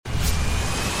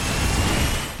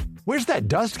Where's that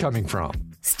dust coming from?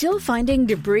 Still finding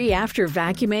debris after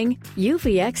vacuuming?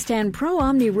 Eufy X10 Pro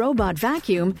Omni Robot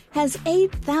Vacuum has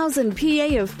 8,000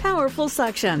 PA of powerful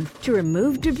suction to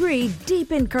remove debris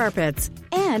deep in carpets.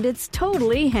 And it's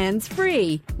totally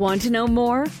hands-free. Want to know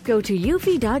more? Go to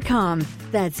eufy.com.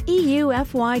 That's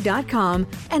EUFY.com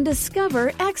and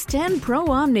discover X10 Pro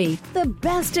Omni, the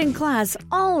best-in-class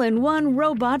all-in-one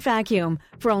robot vacuum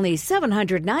for only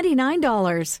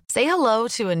 $799. Say hello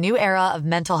to a new era of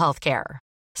mental health care.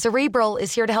 Cerebral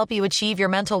is here to help you achieve your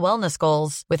mental wellness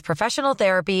goals with professional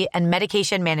therapy and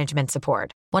medication management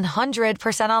support.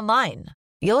 100% online.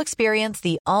 You'll experience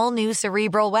the all-new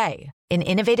Cerebral Way, an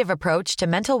innovative approach to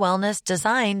mental wellness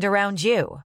designed around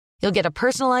you. You'll get a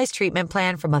personalized treatment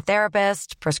plan from a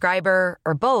therapist, prescriber,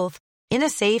 or both in a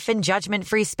safe and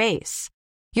judgment-free space.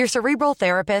 Your Cerebral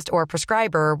therapist or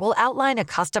prescriber will outline a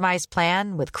customized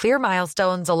plan with clear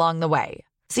milestones along the way,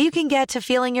 so you can get to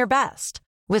feeling your best.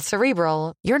 With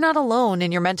Cerebral, you're not alone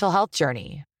in your mental health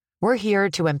journey. We're here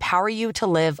to empower you to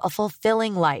live a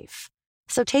fulfilling life.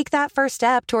 So take that first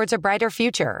step towards a brighter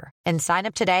future and sign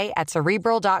up today at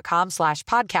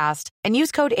Cerebral.com/podcast and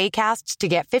use code ACAST to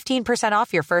get 15%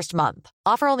 off your first month.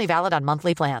 Offer only valid on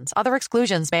monthly plans. Other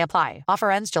exclusions may apply.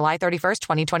 Offer ends July 31st,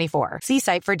 2024. See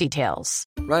site for details.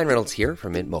 Ryan Reynolds here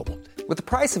from Mint Mobile. With the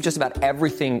price of just about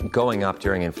everything going up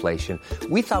during inflation,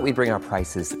 we thought we'd bring our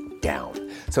prices down.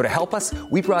 So to help us,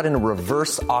 we brought in a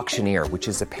reverse auctioneer, which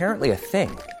is apparently a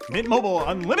thing. Mint Mobile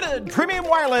Unlimited Premium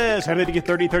Wireless. How to get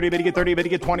 30, 30, bit to get 30, bit to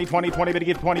get 20, 20, 20, bit to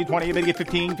get 20, 20, bit to get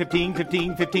 15, 15,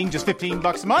 15, 15, just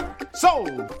 $15 a month?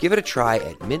 Sold! Give it a try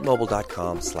at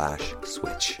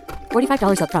mintmobile.com/switch.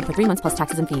 $45 up front for 3 months plus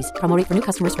taxes and fees. Promo rate for new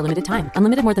customers for limited time.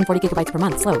 Unlimited more than 40 gigabytes per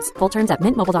month. Slows full terms at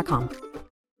mintmobile.com.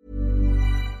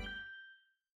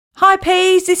 Hi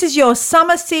Peas, this is your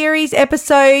summer series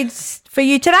episodes for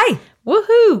you today.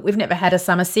 Woohoo! We've never had a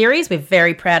summer series. We're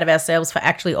very proud of ourselves for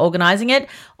actually organising it,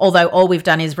 although all we've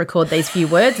done is record these few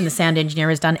words and the sound engineer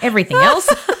has done everything else.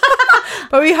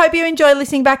 But we hope you enjoy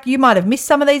listening back. You might have missed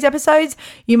some of these episodes.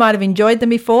 You might have enjoyed them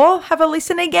before. Have a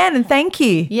listen again and thank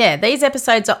you. Yeah, these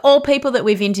episodes are all people that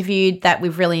we've interviewed that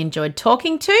we've really enjoyed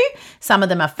talking to. Some of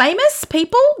them are famous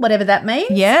people, whatever that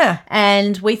means. Yeah.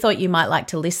 And we thought you might like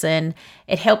to listen.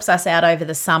 It helps us out over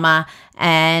the summer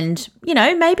and, you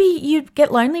know, maybe you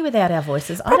get lonely without our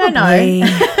voices. I don't know.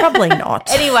 Probably not.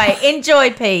 Anyway,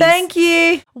 enjoy, Peas. Thank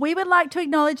you. We would like to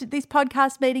acknowledge that this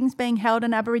podcast meeting is being held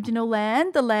on Aboriginal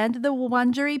land, the land of the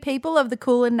Wurundjeri people of the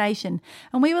Kulin Nation.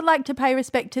 And we would like to pay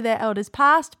respect to their elders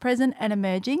past, present and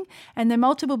emerging and their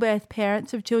multiple birth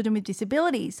parents of children with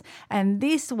disabilities. And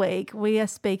this week we are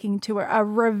speaking to a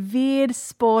revered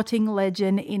sporting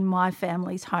legend in my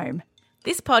family's home.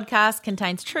 This podcast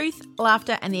contains truth,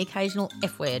 laughter and the occasional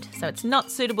F word, so it's not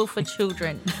suitable for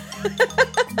children.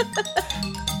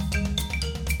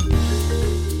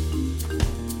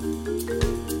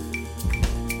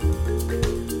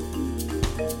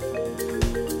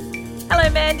 Hello,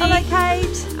 Mandy. Hello,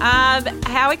 Kate.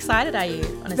 How excited are you?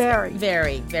 Honestly? Very.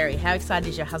 Very, very. How excited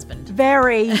is your husband?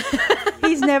 Very.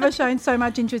 He's never shown so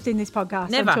much interest in this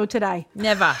podcast until today.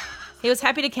 Never. He was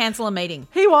happy to cancel a meeting.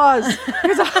 He was.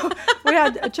 Because we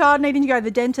had a child needing to go to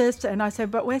the dentist and I said,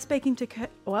 but we're speaking to,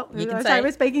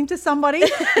 we're speaking to somebody.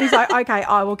 And he's like, okay,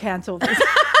 I will cancel this.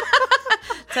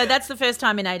 So that's the first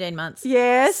time in 18 months.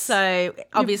 Yes. So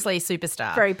obviously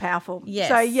superstar. Very powerful. Yes.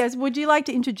 So yes, would you like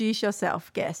to introduce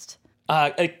yourself, guest?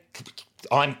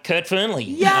 I'm Kurt Fearnley.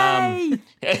 Yay!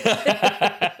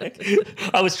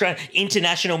 I was trying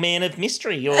international man of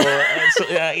mystery or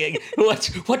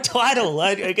what title?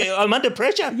 I'm under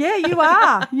pressure. Yeah, you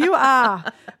are. You are.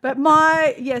 But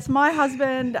my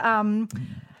husband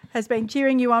has been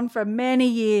cheering you on for many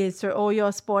years through all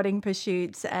your sporting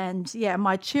pursuits. And, yeah,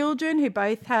 my children, who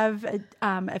both have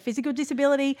a physical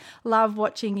disability, love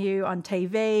watching you on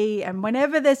TV. And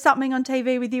whenever there's something on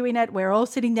TV with you in it, we're all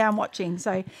sitting down watching.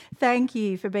 So thank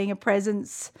you for being a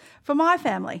presence for my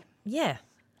family. Yeah.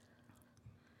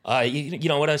 You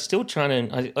know what? I was still trying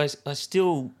to. I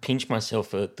still pinch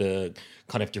myself at the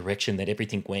kind of direction that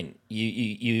everything went.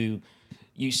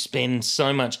 You spend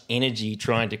so much energy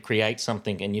trying to create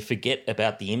something, and you forget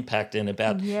about the impact and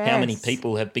about how many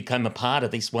people have become a part of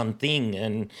this one thing.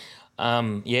 And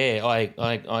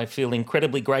I feel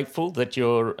incredibly grateful that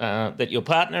your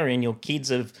partner and your kids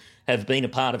have been a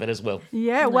part of it as well.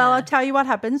 Yeah, well, I'll tell you what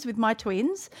happens with my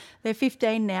twins. They're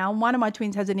 15 now, and one of my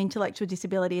twins has an intellectual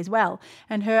disability as well.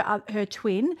 And her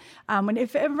twin,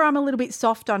 whenever I'm a little bit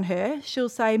soft on her, she'll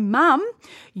say, Mum,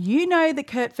 you know that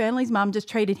Kurt Fearnley's mum just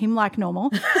treated him like normal,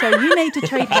 so you need to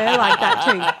treat her like that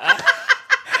too.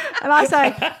 And I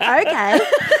say, okay.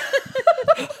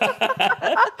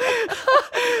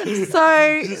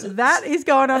 So that is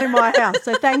going on in my house.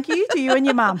 So thank you to you and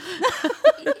your mum.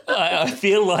 I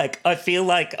feel like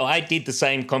I did the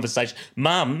same conversation.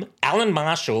 Mum, Alan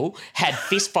Marshall had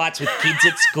fist fights with kids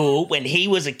at school when he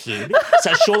was a kid,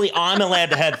 so surely I'm allowed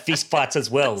to have fist fights as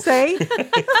well. See?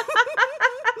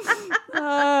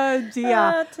 Oh,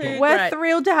 dear. We're great.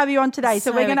 thrilled to have you on today.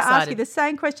 So So we're going to ask you excited. the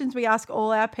same questions we ask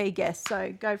all our P guests.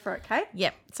 So go for it, Kate.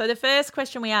 Yep. So the first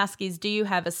question we ask is, do you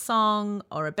have a song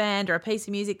or a band or a piece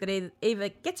of music that either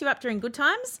gets you up during good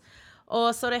times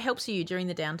or sort of helps you during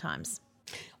the down times?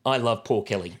 I love Paul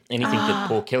Kelly. Anything that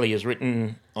Paul Kelly has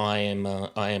written, I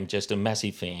am just a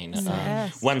massive fan.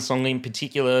 Yes. One song in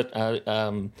particular,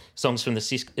 songs from the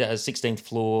 16th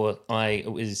Floor.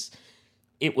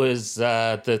 It was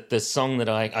the song that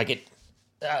I get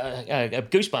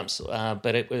goosebumps.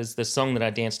 But it was the song that I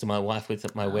danced to my wife with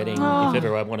at my wedding.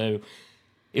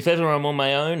 If ever I'm on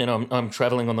my own and I'm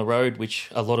travelling on the road, which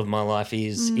a lot of my life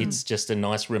is, it's just a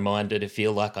nice reminder to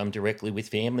feel like I'm directly with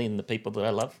family and the people that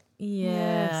I love.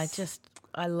 Yeah, Yes.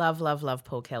 I love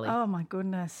Paul Kelly. Oh, my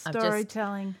goodness. I've just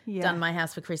Storytelling. Yeah. Done my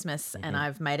house for Christmas and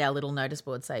I've made our little notice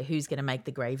board say, who's going to make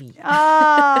the gravy?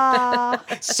 Ah.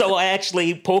 So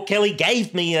Paul Kelly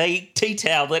gave me a tea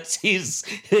towel that's his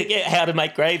how to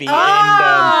make gravy,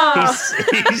 and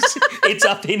it's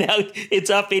up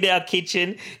in our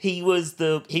kitchen. He was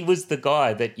the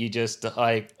guy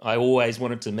that I always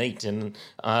wanted to meet, and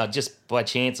just by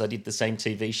chance I did the same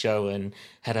TV show and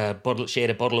shared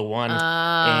a bottle of wine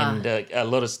and a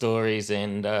lot of stories,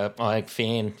 and I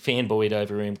fanboyed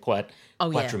over him quite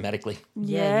dramatically.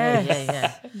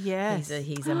 Yeah. Yes.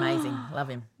 He's amazing. Love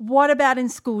him. What about in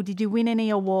school? Did you win any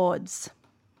awards?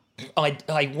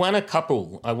 I won a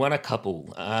couple. I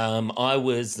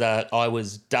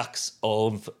was dux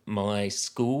of my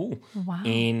school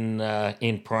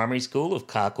in primary school of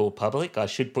Carcoar Public. I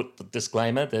should put the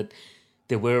disclaimer that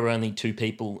there were only 2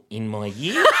 people in my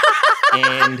year,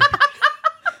 and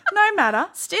No matter.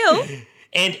 Still.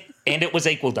 and it was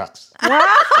equal ducks.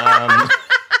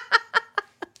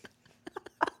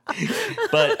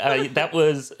 But that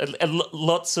was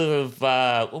lots of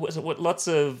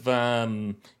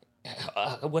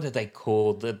what are they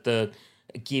called? The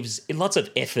gives lots of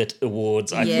effort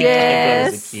awards. I think I got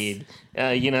as a kid.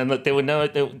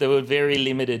 There were very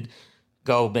limited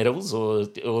gold medals or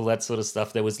all that sort of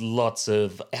stuff. There was lots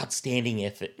of outstanding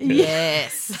effort.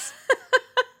 Yes.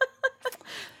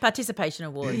 Participation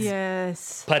awards.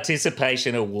 Yes.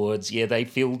 Participation awards. Yeah, they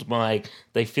filled my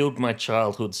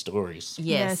childhood stories.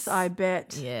 Yes. I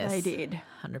bet Yes. they did.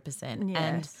 100%. Yes.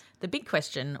 And the big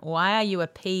question, why are you a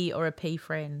P or a P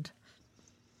friend?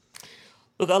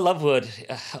 Look, I love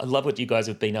what you guys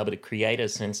have been able to create, a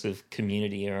sense of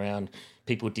community around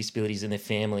people with disabilities and their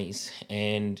families.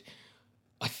 And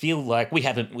I feel like we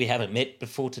haven't met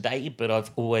before today, but I've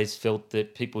always felt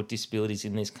that people with disabilities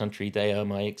in this country, they are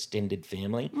my extended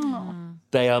family.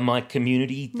 They are my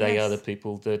community. They are the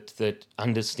people that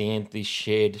understand this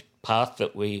shared path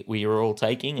that we are all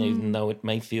taking, even though it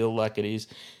may feel like it is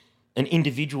an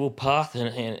individual path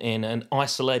and an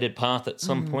isolated path at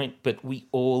some point, but we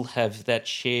all have that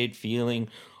shared feeling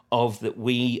of that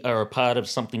we are a part of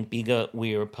something bigger.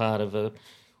 We are a part of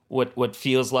what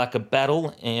feels like a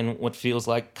battle and what feels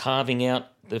like carving out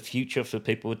the future for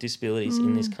people with disabilities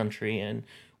in this country, and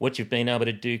what you've been able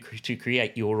to do to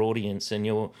create your audience and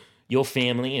your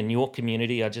family and your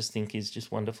community, I just think is just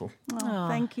wonderful. Oh,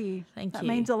 thank you. Thank that you.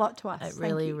 means a lot to us. It Thank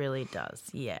really, you. really does.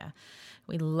 Yeah.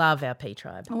 We love our P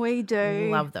Tribe. We do.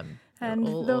 Love them. They're And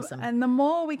all the, awesome. and the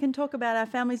more we can talk about our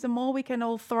families, the more we can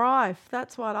all thrive.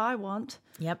 That's what I want.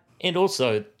 Yep. And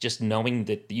also just knowing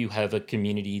that you have a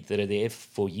community that are there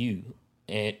for you,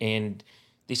 and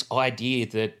this idea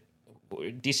that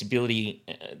disability,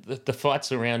 the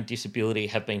fights around disability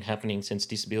have been happening since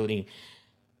disability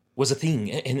was a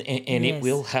thing, and Yes. it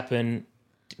will happen.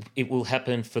 It will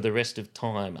happen for the rest of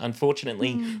time.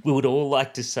 Unfortunately, we would all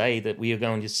like to say that we are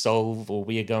going to solve, or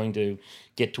we are going to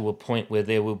get to a point where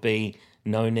there will be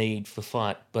no need for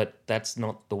fight, but that's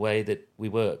not the way that we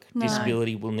work. No.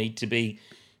 Disability will need to be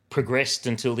progressed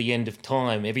until the end of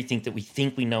time. Everything that we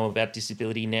think we know about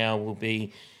disability now will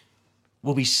be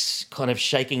kind of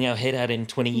shaking our head at in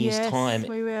 20 years' Yes, time.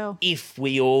 we will. If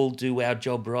we all do our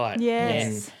job right.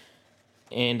 Yes.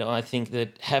 And I think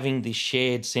that having this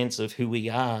shared sense of who we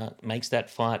are makes that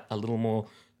fight a little more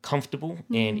comfortable,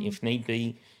 and if need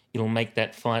be, it'll make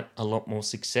that fight a lot more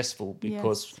successful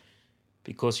because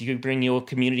you bring your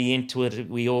community into it.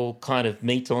 We all kind of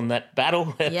meet on that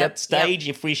battle at that stage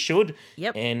if we should.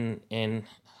 Yep. And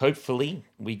hopefully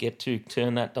we get to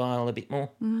turn that dial a bit more.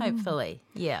 Hopefully.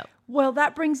 Yeah. Well,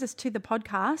 that brings us to the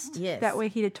podcast Yes. that we're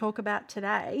here to talk about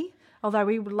today. although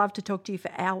we would love to talk to you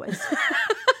for hours.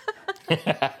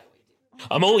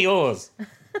 I'm all yours.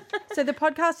 So the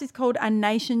podcast is called A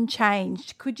Nation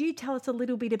Changed. Could you tell us a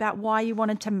little bit about why you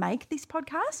wanted to make this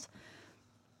podcast?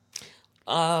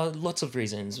 Lots of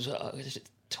reasons.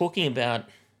 Talking about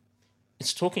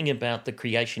the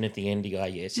creation of the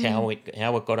NDIS,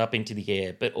 how it got up into the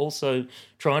air, but also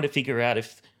trying to figure out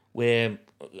if we're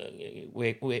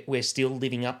still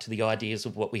living up to the ideas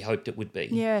of what we hoped it would be.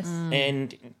 Yes.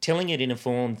 And telling it in a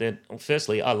form that,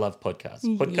 firstly, I love podcasts.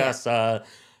 Podcasts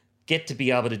get to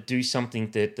be able to do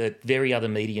something that very other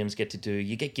mediums get to do.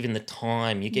 You get given the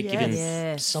time. You get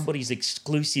given somebody's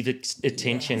exclusive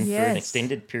attention for an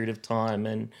extended period of time.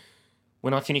 And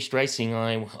when I finished racing,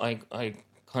 I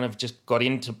kind of just got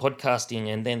into podcasting,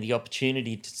 and then the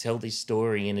opportunity to tell this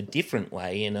story in a different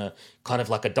way, in a kind of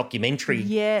like a documentary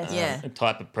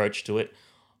type approach to it,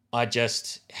 I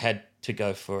just had to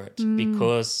go for it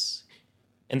because,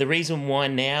 and the reason why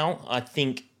now, I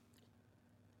think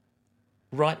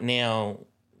right now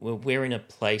we're in a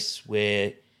place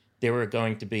where there are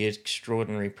going to be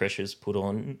extraordinary pressures put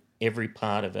on every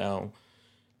part of our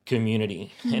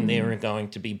community, and there are going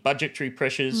to be budgetary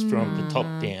pressures from the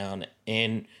top down,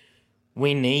 and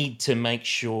we need to make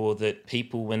sure that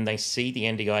people, when they see the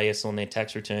NDIS on their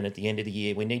tax return at the end of the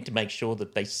year, we need to make sure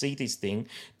that they see this thing,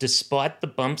 despite the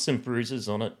bumps and bruises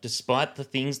on it, despite the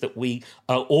things that we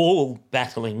are all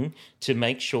battling to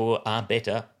make sure are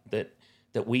better,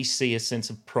 that we see a sense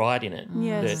of pride in it,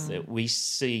 that we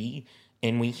see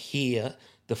and we hear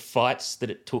the fights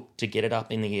that it took to get it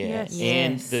up in the air,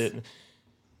 and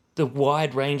the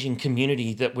wide-ranging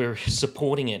community that we're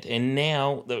supporting it. And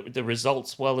now the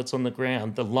results while it's on the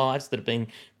ground, the lives that have been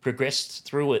progressed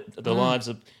through it, the lives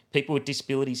of people with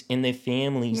disabilities and their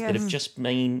families that have just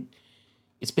been,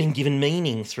 it's been given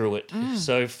meaning through it.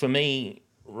 So for me,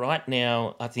 right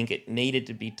now, I think it needed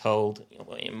to be told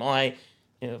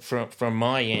from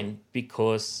my end,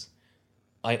 because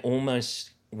I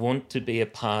almost want to be a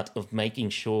part of making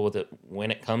sure that when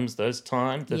it comes those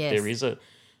times, that there is a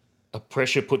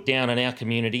pressure put down in our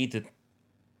community, that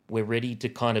we're ready to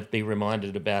kind of be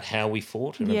reminded about how we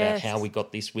fought and about how we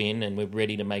got this win, and we're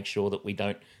ready to make sure that we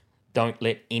don't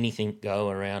let anything go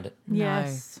around it.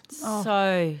 Yes.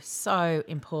 So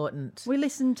important. We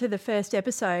listened to the first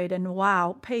episode, and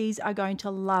wow, Peas are going to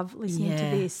love listening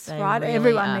to this, they right? really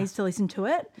Everyone are. needs to listen to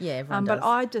it. Yeah, everyone But does.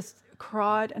 I just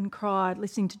cried and cried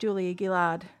listening to Julia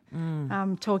Gillard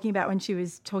talking about when she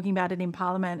was talking about it in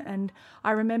Parliament. And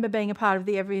I remember being a part of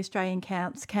the Every Australian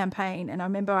Counts campaign, and I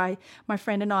remember my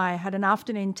friend and I had an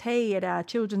afternoon tea at our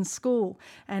children's school,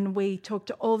 and we talked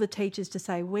to all the teachers to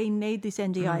say, we need this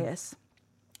NDIS.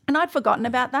 And I'd forgotten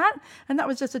about that, and that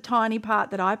was just a tiny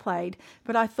part that I played.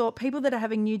 But I thought people that are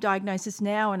having new diagnosis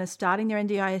now and are starting their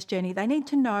NDIS journey, they need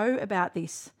to know about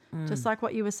this, just like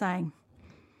what you were saying.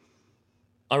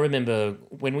 I remember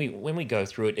when we go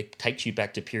through it, it takes you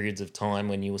back to periods of time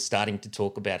when you were starting to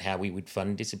talk about how we would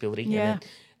fund disability. Yeah. And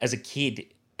as a kid,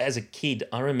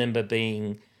 I remember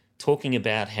talking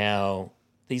about how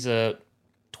these are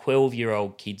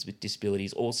 12-year-old kids with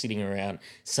disabilities all sitting around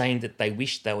saying that they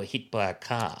wish they were hit by a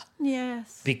car.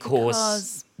 Yes.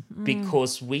 Because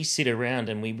we sit around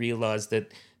and we realise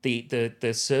that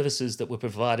the services that were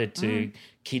provided to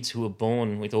kids who were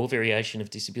born with all variation of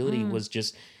disability was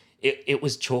just... It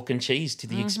was chalk and cheese to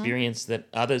the experience that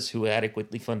others who were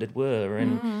adequately funded were.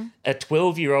 And a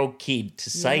 12-year-old kid to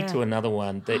say to another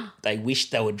one that they wish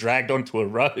they were dragged onto a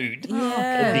road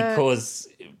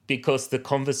because the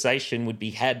conversation would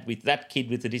be had with that kid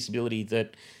with a disability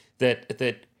that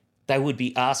they would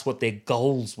be asked what their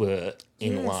goals were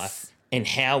in life and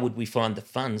how would we find the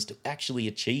funds to actually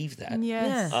achieve that.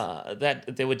 Yes.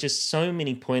 That there were just so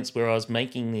many points where I was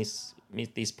making this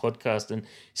podcast and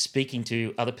speaking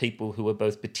to other people who are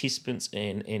both participants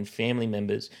and family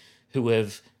members who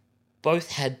have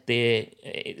both had their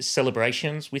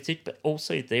celebrations with it, but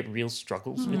also their real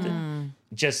struggles with it.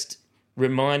 Just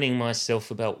reminding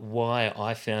myself about why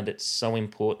I found it so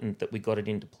important that we got it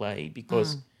into play,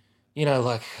 because,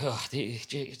 I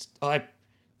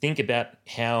think about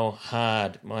how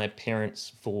hard my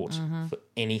parents fought for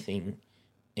anything,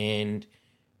 and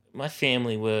my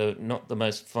family were not the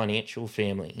most financial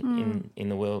family in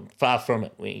the world. Far from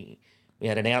it. We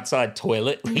had an outside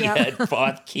toilet. We had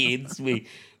 5 kids.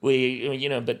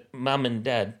 But mum and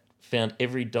dad found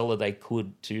every dollar they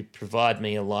could to provide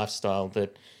me a lifestyle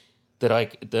that I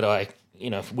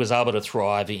was able to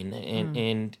thrive in.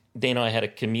 And then I had a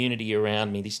community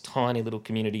around me, this tiny little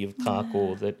community of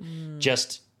Carcoar that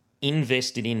just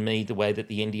invested in me the way that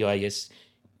the NDIS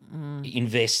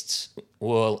invests,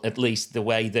 or at least the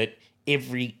way that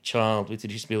every child with a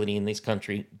disability in this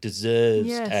country deserves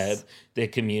Yes. to have their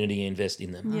community invest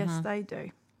in them. Yes, they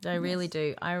do. They really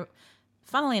do.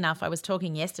 Funnily enough, I was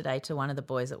talking yesterday to one of the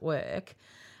boys at work,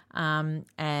 and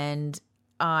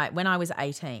when I was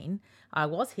 18, I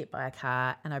was hit by a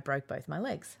car and I broke both my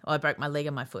legs. I broke my leg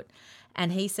and my foot.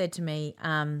 And he said to me,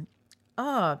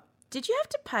 oh, did you have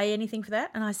to pay anything for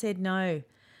that? And I said, no.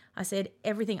 I said,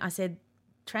 everything. I said,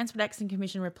 Transport Accident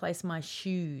Commission replaced my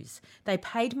shoes. They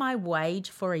paid my wage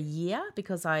for a year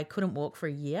because I couldn't walk for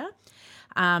a year.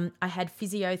 I had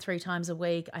physio 3 times a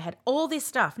week. I had all this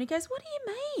stuff. And he goes, what do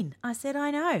you mean? I said,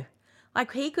 I know.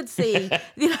 Like he could see,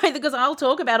 because I'll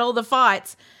talk about all the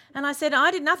fights. And I said, I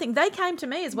did nothing. They came to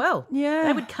me as well. Yeah.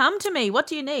 They would come to me. What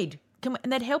do you need? And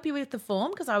they'd help you with the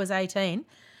form because I was 18.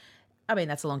 I mean,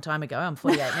 that's a long time ago. I'm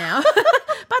 48 now.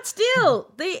 But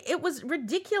still, it was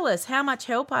ridiculous how much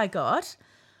help I got.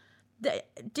 They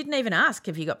didn't even ask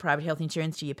if you got private health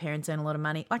insurance. Do your parents earn a lot of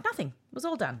money? Like nothing. It was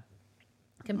all done.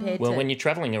 Well, when you're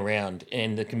travelling around,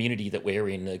 and the community that we're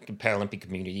in, the Paralympic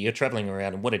community, you're travelling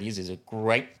around, and what it is a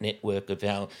great network of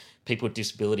how people with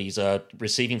disabilities are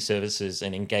receiving services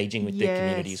and engaging with their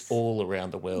communities all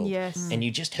around the world. Yes. And you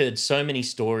just heard so many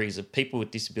stories of people with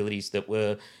disabilities that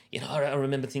were, I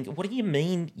remember thinking, what do you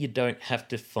mean you don't have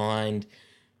to find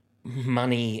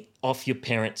money off your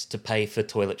parents to pay for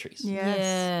toiletries? Yes.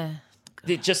 Yeah.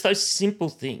 They're just those simple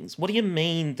things. What do you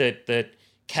mean that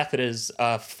catheters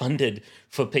are funded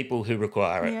for people who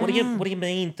require it? Yeah. What do you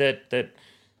mean that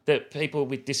people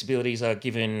with disabilities are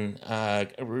given a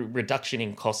reduction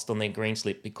in cost on their green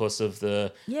slip because of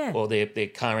their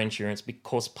car insurance,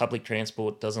 because public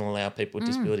transport doesn't allow people with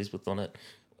disabilities on it?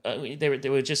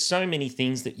 There were just so many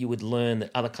things that you would learn that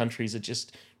other countries are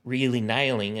just really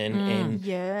nailing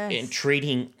and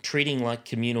treating like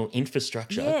communal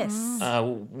infrastructure. Yes.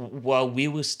 While we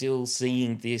were still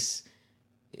seeing this.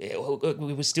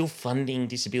 We were still funding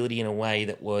disability in a way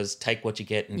that was take what you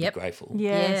get and be grateful.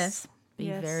 Yes. Be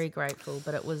very grateful.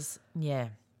 But it was,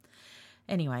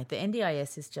 Anyway, the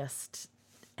NDIS is just,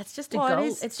 it's just a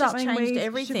goal. It's just changed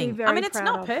everything. I mean, it's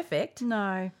not perfect.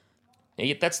 No.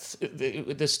 Yeah, that's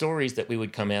the stories that we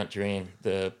would come out during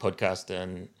the podcast,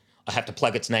 and I have to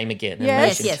plug its name again.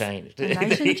 Yes. Nation Changed.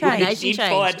 Nation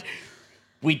Changed.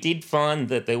 We did find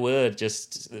that there were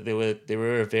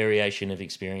a variation of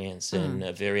experience and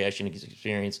a variation of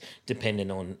experience dependent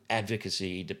on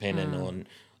advocacy, dependent on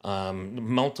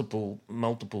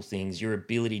multiple things, your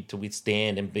ability to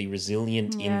withstand and be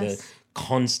resilient in the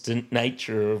constant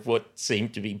nature of what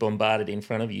seemed to be bombarded in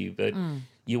front of you. But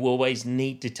you always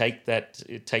need to take that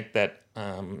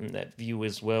view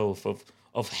as well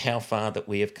of how far that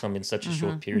we have come in such a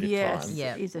short period of time.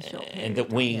 Yes, it is a short period and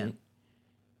that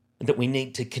that we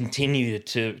need to continue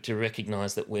to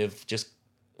recognise that we've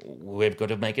got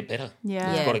to make it better.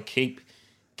 Yeah. We've got to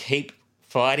keep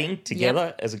fighting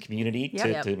together as a community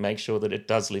to make sure that it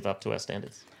does live up to our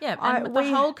standards. Yeah, and the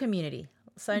whole community.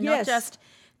 So not just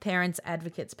parents,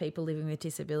 advocates, people living with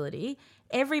disability,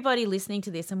 everybody listening to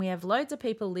this, and we have loads of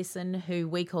people listen who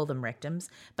we call them rectums,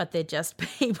 but they're just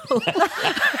people.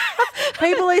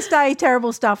 People who say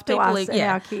terrible stuff to us and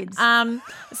our kids.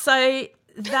 So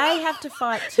they have to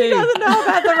fight too. Who doesn't know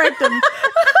about the rectum?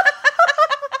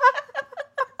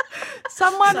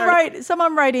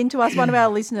 Someone wrote into us, one of our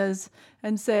listeners,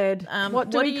 and said, what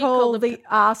do we call the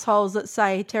assholes that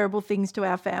say terrible things to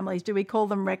our families? Do we call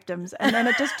them rectums? And then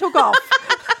it just took off.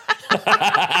 So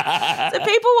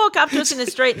people walk up to us in the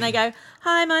street and they go,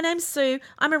 hi, my name's Sue.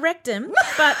 I'm a rectum,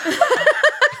 but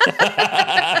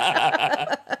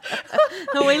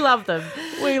we love them.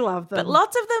 We love them. But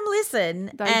lots of them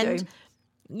listen. They do.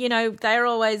 They're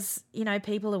always,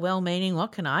 people are well-meaning,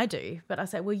 what can I do? But I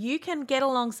say, well, you can get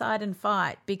alongside and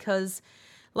fight because,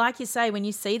 like you say, when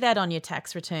you see that on your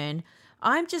tax return,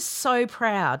 I'm just so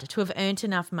proud to have earned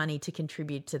enough money to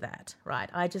contribute to that, right?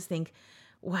 I just think,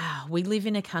 wow, we live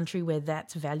in a country where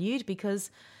that's valued because,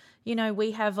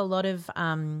 we have a lot of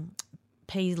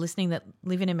Ps listening that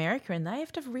live in America and they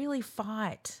have to really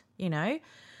fight,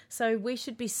 So we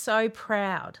should be so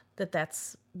proud that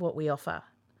that's what we offer.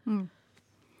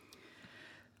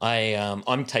 I'm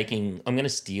going to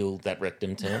steal that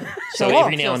rectum term. So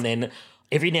every now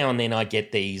and then I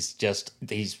get the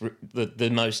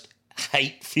most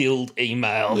hate-filled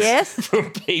emails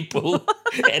from people,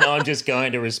 and I'm just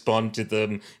going to respond to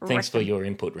them. Thanks for your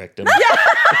input, rectum.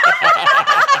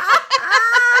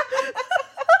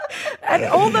 And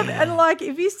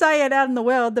if you say it out in the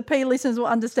world, the P listeners will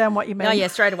understand what you mean. Oh yeah,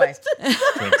 straight away.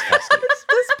 Fantastic.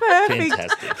 That's perfect.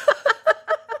 Fantastic.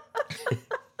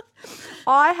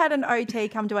 I had an OT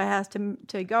come to our house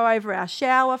to go over our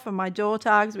shower for my daughter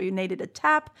because we needed a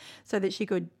tap so that she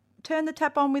could turned the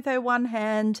tap on with her one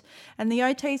hand, and the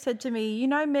OT said to me, you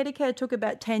know, Medicare took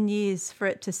about 10 years for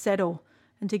it to settle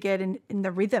and to get in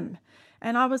the rhythm.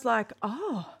 And I was like,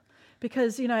 oh,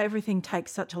 because, you know, everything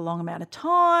takes such a long amount of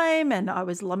time. And I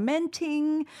was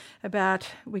lamenting about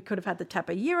we could have had the tap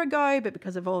a year ago, but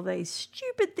because of all these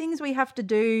stupid things we have to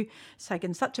do, it's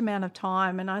taken such amount of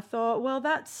time. And I thought, well,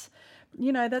 that's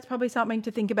probably something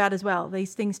to think about as well.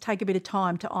 These things take a bit of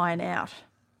time to iron out.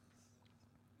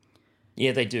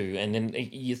 Yeah, they do. And then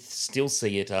you still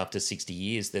see it after 60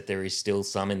 years that there is still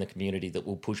some in the community that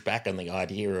will push back on the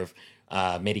idea of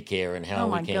Medicare and how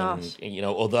we can, gosh. you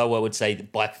know, although I would say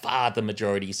that by far the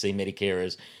majority see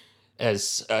Medicare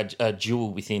as a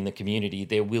jewel within the community,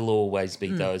 there will always be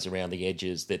those around the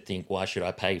edges that think, why should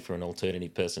I pay for an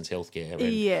alternative person's healthcare?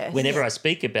 And yes. whenever I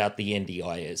speak about the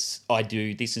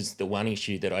NDIS, this is the one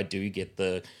issue that I do get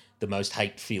the most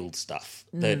hate-filled stuff.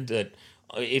 That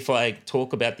if I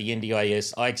talk about the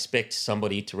NDIS, I expect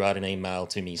somebody to write an email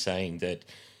to me saying that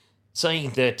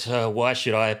why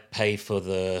should I pay for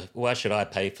the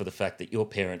fact that your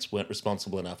parents weren't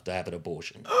responsible enough to have an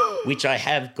abortion, which I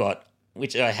have got,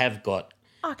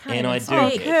 I can't and I even do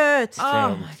speak. get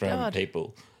Oh, from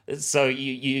people. So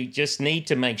you just need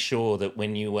to make sure that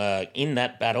when you are in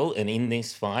that battle and in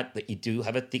this fight that you do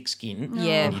have a thick skin,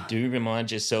 Yeah. and you do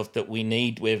remind yourself that we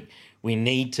need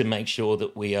to make sure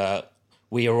that we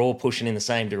are all pushing in the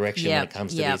same direction when it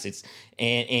comes to this.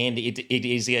 It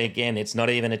is, again, it's not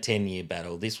even a 10-year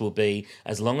battle. This will be,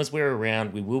 as long as we're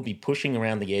around, we will be pushing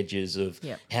around the edges of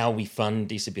how we fund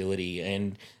disability,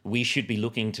 and we should be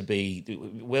looking to be the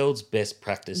world's best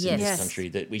practice in this country,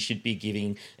 that we should be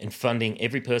giving and funding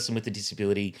every person with a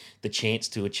disability the chance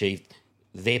to achieve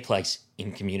their place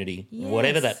in community,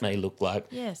 whatever that may look like.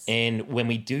 Yes. And when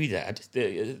we do that,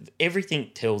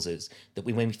 everything tells us that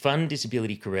when we fund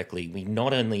disability correctly, we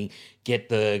not only get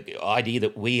the idea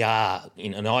that we are,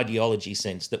 in an ideology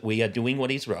sense, that we are doing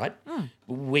what is right,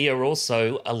 we are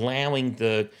also allowing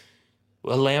the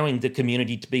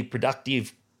community to be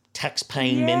productive,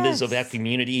 tax-paying members of our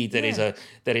community. That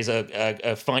is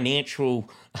a financial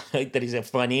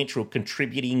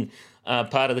contributing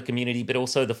part of the community, but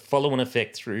also the follow-on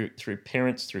effect through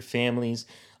parents, through families,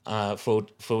 for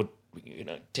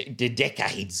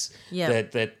decades.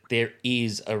 That there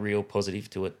is a real positive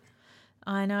to it.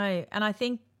 I know, and I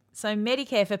think so.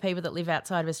 Medicare for people that live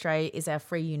outside of Australia is our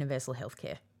free universal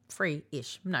healthcare.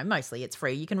 Free-ish. No, mostly it's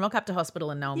free. You can rock up to hospital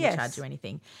and no one will charge you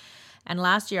anything. And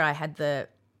last year I had the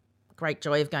great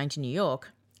joy of going to New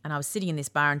York, and I was sitting in this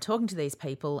bar and talking to these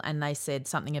people, and they said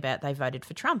something about they voted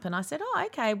for Trump. And I said, oh,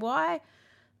 okay, why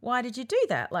did you do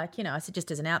that? Like, you know, I said, just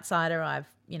as an outsider,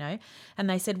 and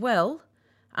they said, well,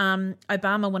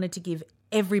 Obama wanted to give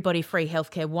everybody free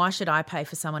healthcare. Why should I pay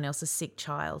for someone else's sick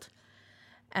child?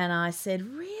 And I said,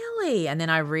 really? And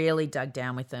then I really dug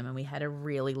down with them, and we had a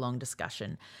really long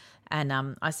discussion. And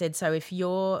I said, so if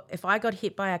I got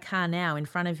hit by a car now in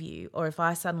front of you, or if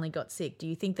I suddenly got sick, do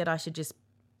you think that I should just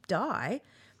die?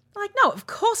 Like, no, of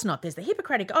course not. There's the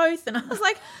Hippocratic Oath. And I was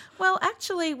like, well,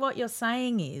 actually what you're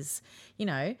saying is, you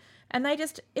know, and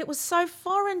it was so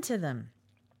foreign to them,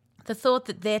 the thought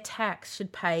that their tax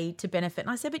should pay to benefit. And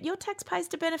I said, but your tax pays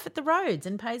to benefit the roads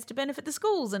and pays to benefit the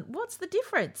schools. And what's the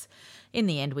difference? In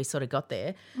the end, we sort of got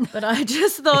there. But I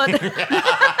just thought...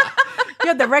 You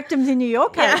had the rectums in New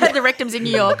York, yeah, I had the rectums in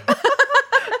New York. But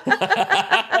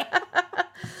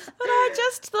I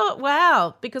just thought,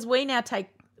 wow, because we're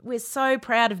so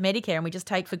proud of Medicare, and we just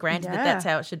take for granted that that's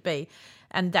how it should be.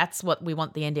 And that's what we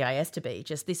want the NDIS to be.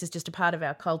 This is just a part of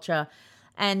our culture.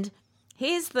 And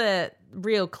here's the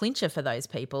real clincher for those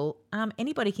people.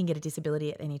 Anybody can get a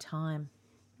disability at any time.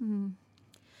 Mm.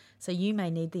 So you may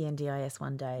need the NDIS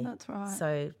one day. That's right.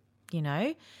 So, you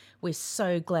know, we're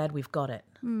so glad we've got it.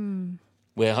 Mm.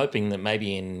 We're hoping that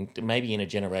maybe in a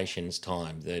generation's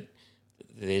time that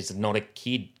there's not a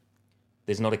kid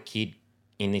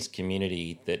in this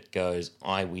community that goes,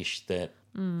 I wish that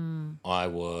I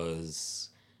was,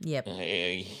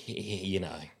 you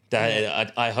know.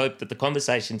 I hope that the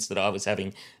conversations that I was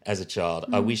having as a child,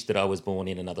 I wish that I was born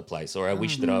in another place, or I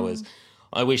wish that I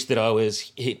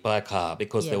was hit by a car,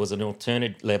 because there was an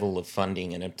alternate level of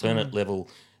funding, an alternate level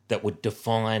that would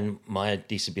define my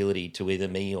disability to either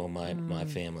me or my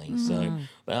family. So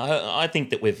I think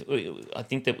that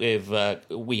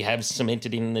we have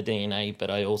cemented in the DNA,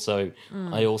 but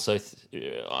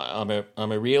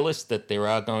I'm a realist that there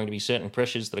are going to be certain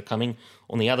pressures that are coming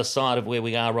on the other side of where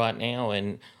we are right now,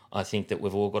 and I think that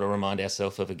we've all got to remind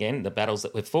ourselves of, again, the battles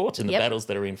that we've fought and the battles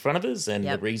that are in front of us, and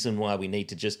the reason why we need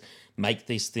to just make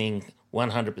this thing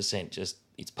 100% just,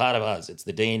 it's part of us. It's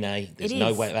the DNA. There's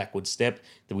no way backward step,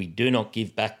 that we do not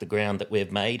give back the ground that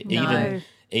we've made. No.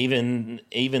 Even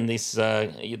this,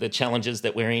 the challenges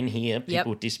that we're in here,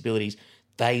 people with disabilities,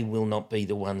 they will not be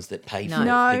the ones that pay for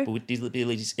it. People with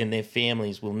disabilities and their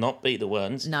families will not be the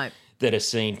ones that are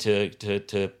seen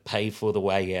to pay for the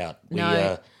way out.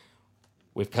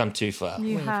 We've come too far.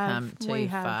 We've come too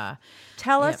far.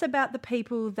 Tell us about the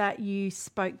people that you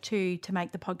spoke to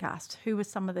make the podcast. Who were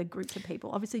some of the groups of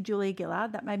people? Obviously, Julia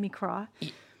Gillard. That made me cry.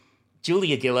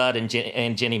 Julia Gillard and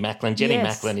Jenny Macklin. Jenny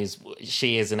Macklin is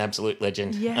an absolute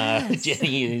legend. Yes.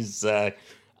 Jenny is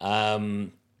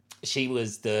she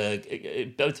was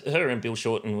both her and Bill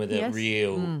Shorten were the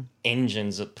real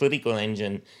engines, a political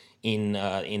engine in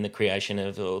the creation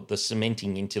of the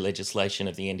cementing into legislation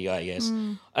of the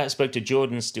NDIS. I spoke to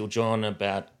Jordan Steele John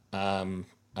about the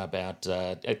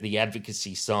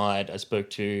advocacy side. I spoke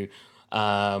to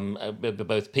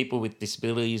both people with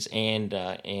disabilities and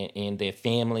their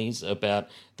families about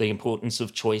the importance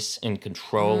of choice and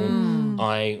control.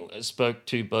 I spoke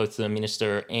to both the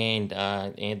minister and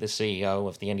the CEO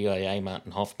of the NDIA,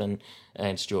 Martin Hoffman,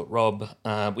 and Stuart Robb.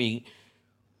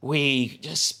 We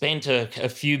just spent a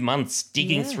few months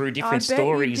digging through different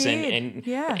stories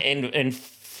and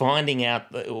finding out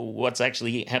what's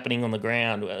actually happening on the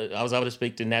ground. I was able to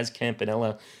speak to Naz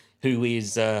Campanella, who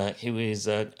is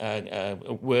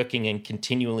working and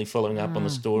continually following up on the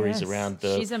stories around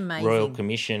the Royal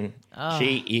Commission. Oh.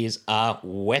 She is a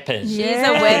weapon. She's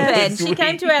a weapon. She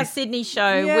came to our Sydney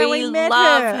show. Yeah, we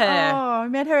love her. Oh, I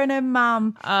met her and her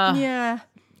mum. Oh, yeah.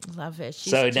 Love her. She's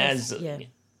so just,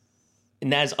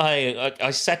 Naz,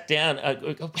 I sat down.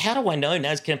 How do I know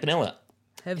Naz Campanella?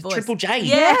 Her voice. Triple J.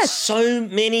 Yes. So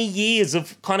many years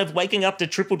of kind of waking up to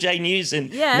Triple J News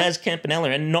and Naz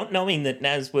Campanella and not knowing that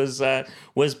Naz was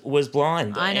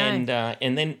blind. I know.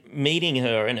 And then meeting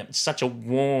her, and it's such a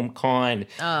warm, kind,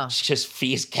 just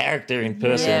fierce character in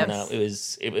person.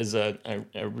 Yes. It was a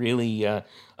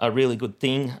really good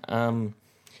thing.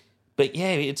 But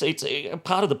yeah, it's a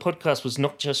part of the podcast was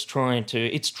not just trying to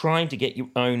get your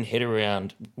own head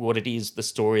around what it is, the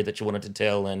story that you wanted to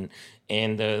tell, and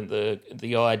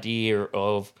the idea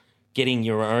of getting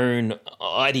your own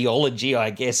ideology, I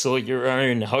guess, or your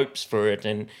own hopes for it,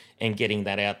 and getting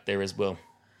that out there as well.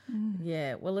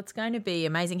 Yeah, well, it's going to be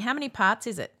amazing. How many parts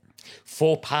is it?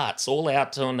 4 parts, all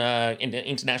out on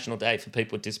International Day for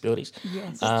People with Disabilities.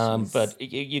 Yes. But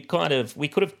we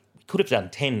could have done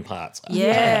 10 parts.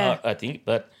 Yeah. I think,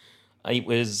 but it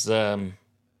was 4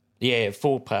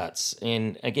 parts.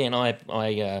 And again, I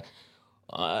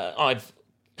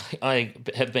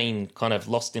have been kind of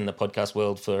lost in the podcast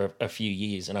world for a few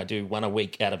years, and I do one a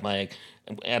week out of my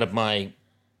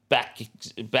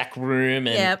back room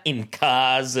and in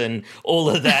cars and all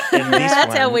of that. And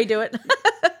That's how we do it.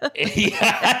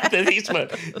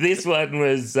 This one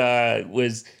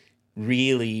was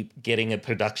really getting a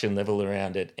production level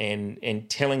around it and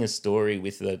telling a story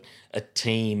with a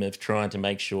team of trying to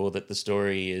make sure that the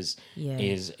story is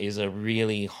a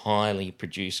really highly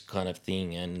produced kind of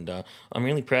thing, and I'm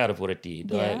really proud of what it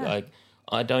did. I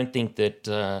don't think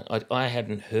that I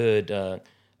hadn't heard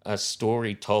a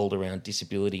story told around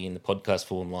disability in the podcast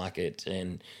form like it,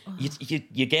 and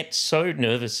you get so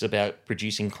nervous about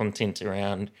producing content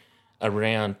around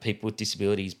people with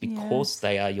disabilities because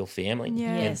they are your family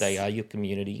and they are your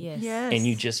community, and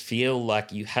you just feel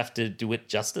like you have to do it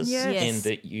justice, and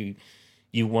that you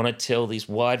want to tell this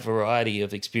wide variety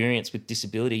of experience with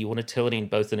disability. You want to tell it in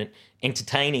both an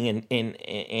entertaining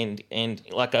and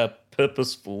like a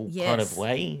purposeful kind of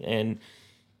way, and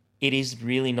it is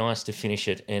really nice to finish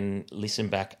it and listen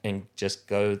back and just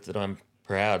go that I'm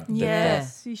proud that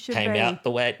you should came be. out the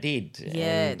way it did.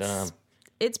 Yeah, and,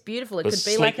 it's beautiful. It was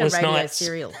could be like a radio Sleepless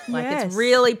serial. Like Yes. it's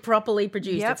really properly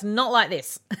produced. Yep. It's not like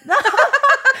this. It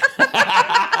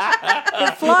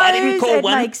flows. I didn't call it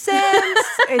one- makes sense.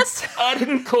 It's I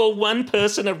didn't call one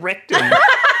person a rectum.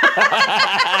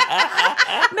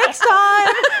 next time.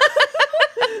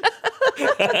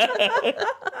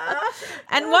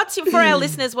 And for our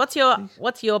listeners, what's your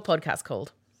podcast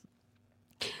called?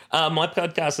 My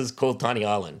podcast is called Tiny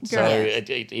Island. So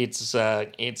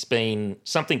it's been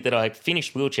something that I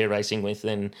finished wheelchair racing with,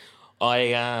 and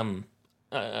I'd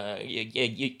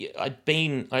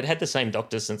had the same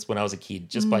doctor since when I was a kid,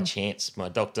 just by chance. My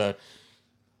doctor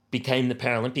became the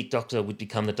Paralympic doctor, would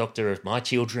become the doctor of my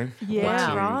children,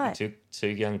 two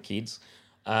young kids,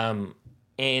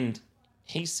 and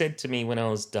he said to me when I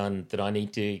was done that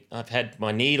I've had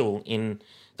my needle in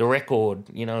record,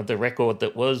 the record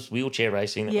that was wheelchair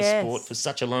racing, that was Yes. sport for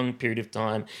such a long period of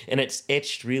time, and it's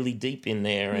etched really deep in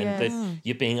there, and that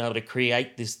you're being able to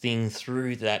create this thing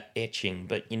through that etching,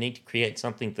 but you need to create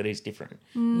something that is different,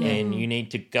 and you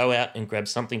need to go out and grab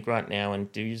something right now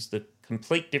and use the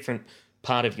complete different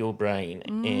part of your brain.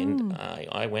 And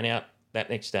I went out that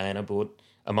next day and I bought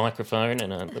a microphone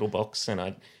and a little box, and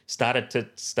I started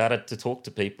to talk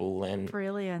to people. And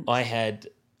Brilliant. I had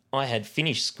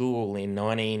finished school in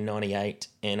 1998,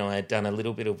 and I had done a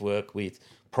little bit of work with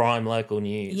Prime Local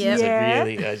News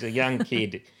as a young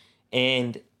kid,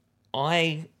 and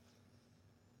I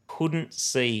couldn't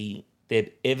see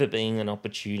there'd ever been an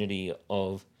opportunity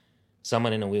of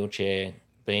someone in a wheelchair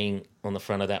being on the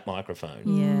front of that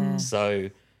microphone. Yeah.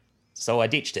 So I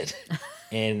ditched it,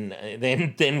 and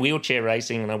then wheelchair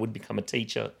racing, and I would become a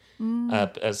teacher,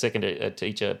 a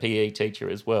teacher, a PE teacher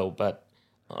as well. But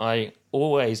I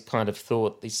always kind of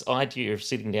thought this idea of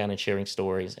sitting down and sharing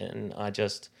stories, and I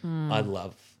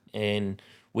love. And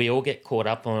we all get caught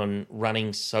up on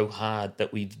running so hard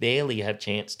that we barely have a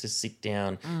chance to sit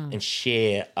down and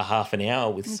share a half an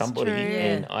hour with somebody. true.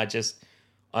 And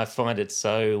I find it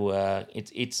so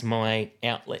it's my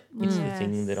outlet. It's the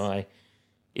thing that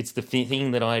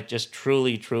thing that I just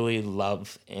truly, truly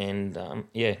love. And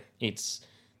it's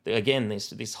again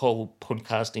this whole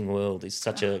podcasting world is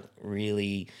such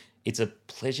it's a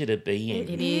pleasure to be in.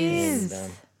 It is.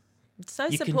 And, It's so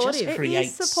you can supportive. just create It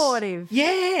is supportive.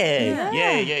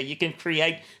 Yeah. You can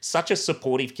create such a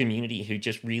supportive community who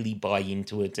just really buy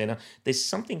into it. And there's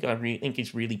something I really think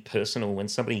is really personal when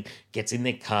somebody gets in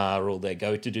their car or they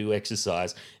go to do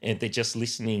exercise and they're just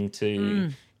listening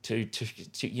to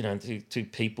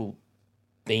people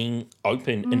being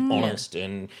open and honest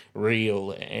and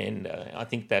real. And I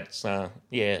think that's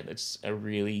it's a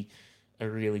really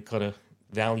kind of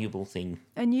valuable thing.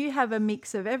 And you have a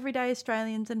mix of everyday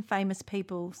Australians and famous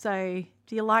people. So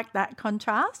do you like that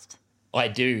contrast? I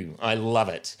do. I love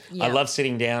it. Yeah. I love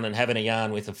sitting down and having a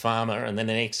yarn with a farmer, and then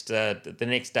the next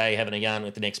day having a yarn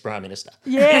with the next Prime Minister.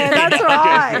 Yeah, that's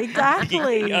right.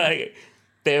 Exactly.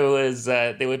 There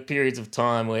were periods of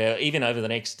time where even over the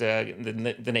next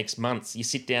the next months, you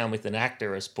sit down with an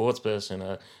actor, a sports person,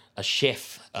 a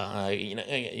chef, an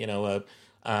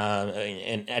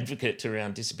advocate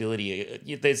around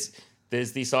disability. There's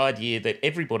this idea that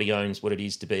everybody owns what it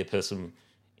is to be a person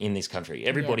in this country.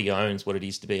 Everybody owns what it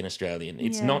is to be an Australian.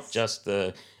 It's not just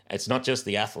the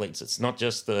athletes. It's not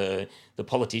just the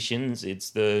politicians. It's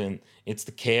the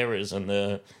carers and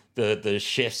the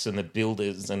chefs and the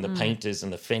builders and the painters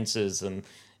and the fencers. And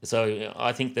so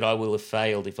I think that I will have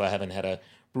failed if I haven't had a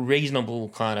reasonable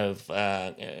kind of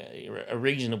a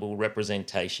reasonable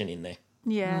representation in there.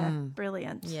 Yeah,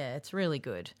 brilliant. Yeah, it's really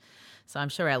good. So I'm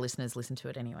sure our listeners listen to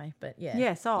it anyway. But yeah.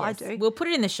 Yes, I do. We'll put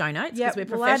it in the show notes because Yep,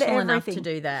 we're we'll add professional enough to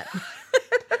everything. do that.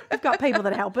 We've got people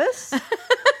that help us.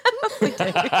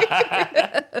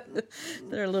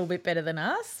 They're a little bit better than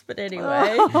us, but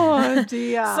anyway. Oh,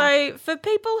 dear. So for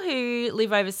people who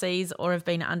live overseas or have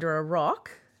been under a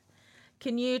rock,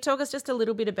 can you talk us just a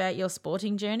little bit about your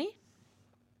sporting journey?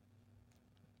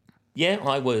 Yeah,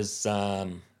 I was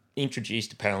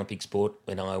introduced to Paralympic sport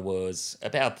when I was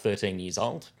about 13 years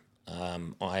old.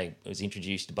 I was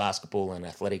introduced to basketball and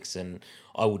athletics, and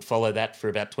I would follow that for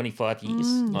about 25 years.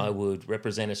 I would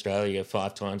represent Australia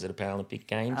 5 times at the Paralympic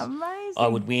Games.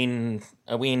 Amazing.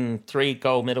 I win 3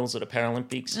 gold medals at the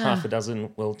Paralympics, half a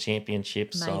dozen world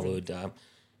championships. Amazing.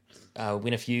 I would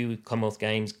win a few Commonwealth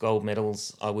Games gold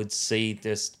medals. I would see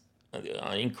just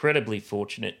incredibly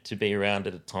fortunate to be around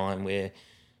at a time where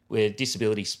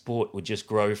disability sport would just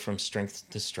grow from strength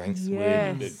to strength.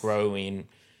 Yes. Would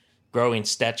grow in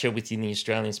stature within the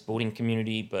Australian sporting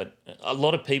community. But a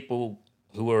lot of people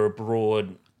who are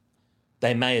abroad,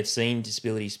 they may have seen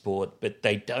disability sport, but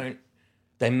they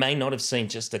may not have seen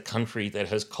just a country that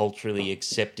has culturally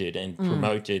accepted and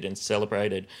promoted and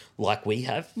celebrated like we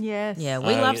have. Yes. Yeah,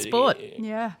 we love sport.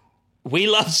 Yeah. We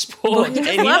love sport. We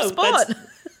just love sport.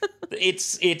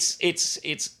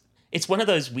 It's one of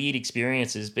those weird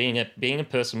experiences being a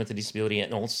person with a disability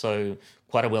and also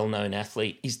quite a well-known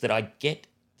athlete, is that I get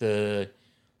the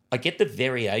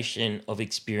variation of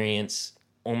experience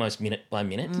almost minute by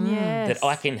minute. Yes. That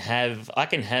I can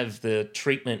have the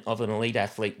treatment of an elite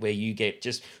athlete where you get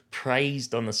just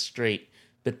praised on the street,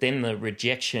 but then the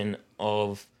rejection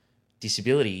of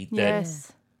disability that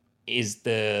Yes. is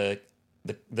the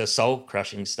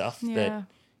soul-crushing stuff that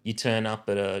you turn up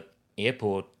at a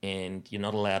airport and you're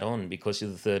not allowed on because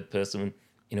you're the third person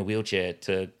in a wheelchair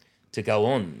to go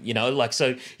on,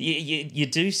 so you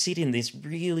do sit in this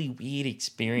really weird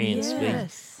experience where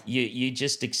Yes. you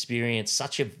just experience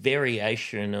such a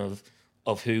variation of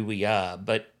who we are.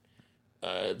 But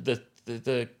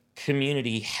the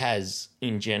community has,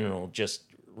 in general, just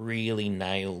really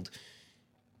nailed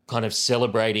kind of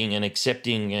celebrating and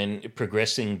accepting and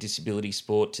progressing disability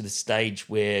sport to the stage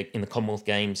where in the Commonwealth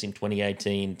Games in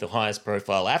 2018, the highest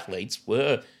profile athletes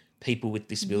were people with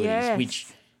disabilities,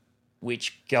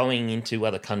 which going into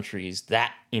other countries,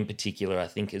 that in particular, I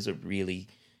think is a really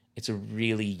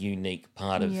unique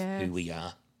part of who we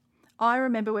are. I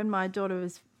remember when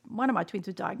one of my twins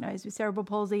was diagnosed with cerebral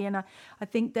palsy, and I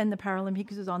think then the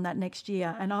Paralympics was on that next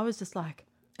year, and I was just like,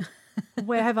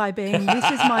 where have I been?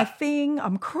 This is my thing.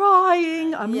 I'm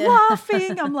crying. I'm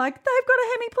laughing. I'm like, they've got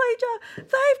a hemiplegia.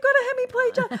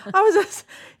 I was just,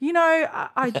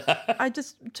 I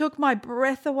just took my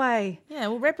breath away. Yeah,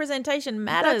 well, representation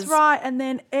matters. That's right. And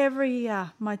then every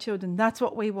year, my children, that's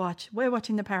what we watch. We're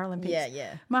watching the Paralympics.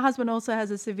 Yeah. My husband also has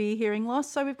a severe hearing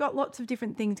loss, so we've got lots of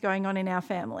different things going on in our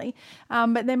family.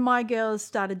 But then my girls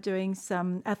started doing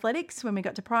some athletics when we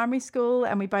got to primary school,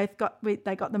 and they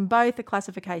got them both a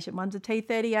classification. One's a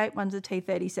T38, one's a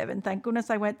T37. Thank goodness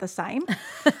they weren't the same.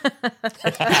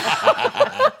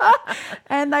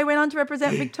 And they went on to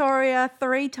represent Victoria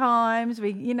 3 times.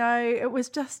 It was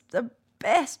just the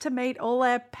best to meet all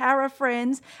our para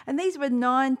friends. And these were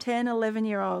 9, 10,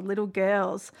 11-year-old little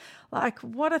girls. Like,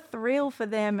 what a thrill for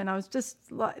them. And I was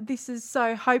just like, this is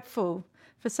so hopeful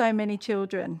for so many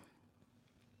children.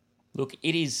 Look,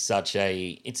 it's such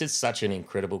an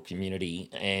incredible community,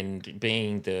 and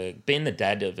being the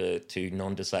dad of 2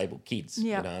 non-disabled kids,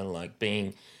 I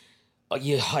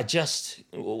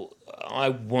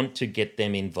want to get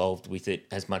them involved with it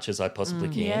as much as I possibly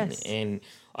can. Yes. And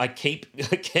I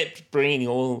kept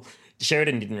bringing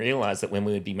Sheridan didn't realise that when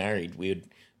we would be married, we would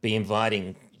be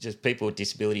inviting just people with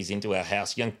disabilities into our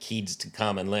house, young kids to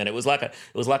come and learn. It was like a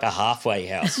halfway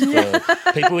house for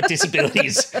people with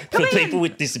disabilities,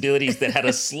 that had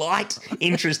a slight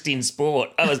interest in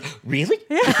sport. I was, really?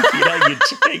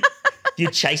 You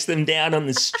chase them down on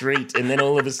the street, and then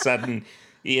all of a sudden,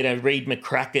 Reed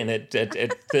McCracken at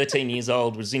 13 years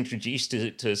old was introduced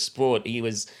to sport.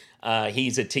 He's a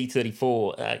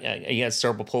T34. He has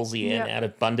cerebral palsy and out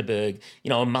of Bundaberg.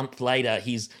 A month later,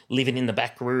 he's living in the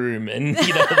back room, and there's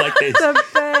the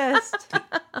best.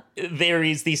 There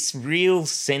is this real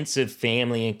sense of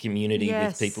family and community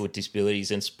with people with disabilities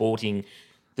and sporting,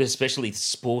 especially the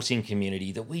sporting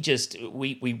community, that we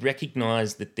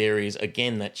recognise that there is,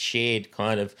 again, that shared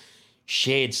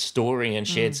story and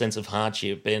shared sense of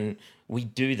hardship, and we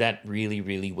do that really,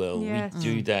 really well. Yes. We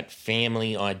do that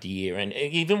family idea. And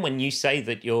even when you say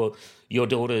that your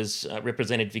daughters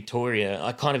represented Victoria,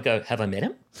 I kind of go, have I met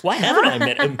him? Why haven't I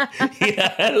met him?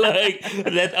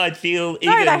 That I feel.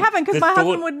 No, they haven't, because my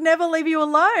husband would never leave you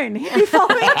alone. He'd be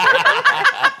following you.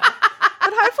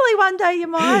 But hopefully one day you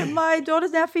might. My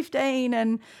daughter's now 15,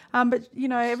 and but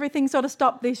everything sort of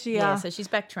stopped this year. Yeah, so she's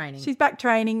back training. She's back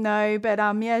training though, but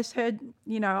she's heard.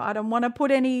 I don't want to put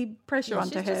any pressure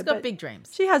onto her. She's got big dreams.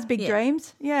 She has big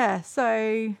dreams. Yeah,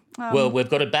 so. Well, we've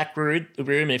got a back room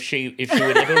if she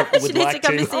would ever would like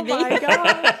to. Oh my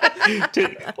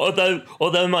God.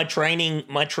 Although my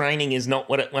training is not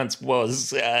what it once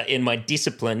was, and my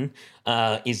discipline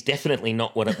is definitely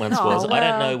not what it once was. Well.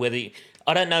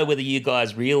 I don't know whether you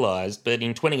guys realised, but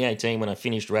in 2018 when I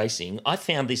finished racing, I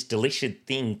found this delicious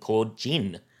thing called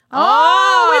gin.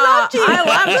 Oh, we love gin. I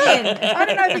love gin. I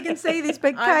don't know if you can see this,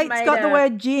 but I've Kate's got the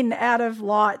word gin out of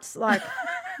lights. Like,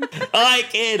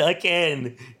 I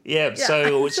can. Yeah.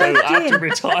 So after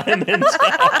retirement.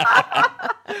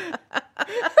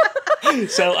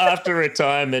 So after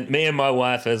retirement, me and my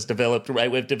wife we've developed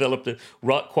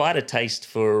quite a taste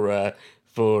for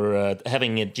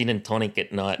having a gin and tonic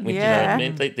at night. Which,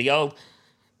 the old.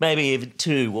 Maybe even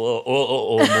 2 or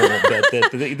more, but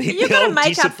you've got to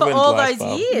make up for all those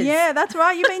years. Yeah, that's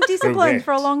right. You've been disciplined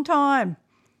for a long time.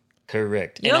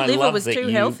 Correct. Your liver was too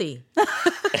healthy.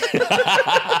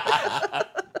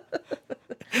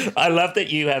 I love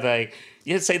that you have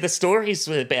see, the stories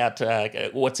about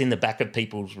what's in the back of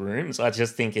people's rooms, I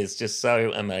just think is just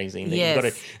so amazing. That you've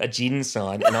got a gin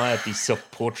sign, and I have this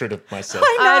self-portrait of myself.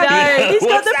 I know. He's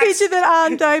got the picture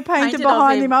that Ando painted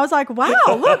behind him. I was like, wow,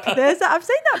 look, I've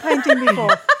seen that painting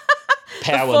before.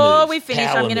 Before we finish,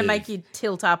 I'm going to make you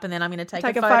tilt up, and then I'm going to take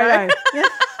a photo.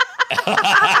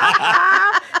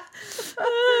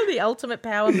 The ultimate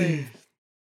power move.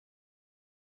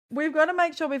 We've got to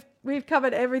make sure we've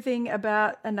covered everything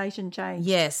about A Nation Changed.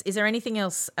 Yes. Is there anything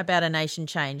else about A Nation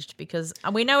Changed? Because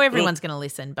we know everyone's going to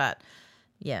listen, but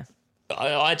yeah.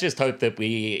 I just hope that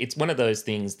it's one of those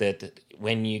things that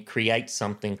when you create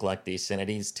something like this, and it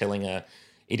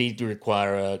it did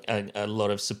require a lot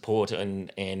of support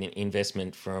and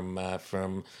investment from I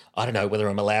don't know whether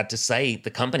I'm allowed to say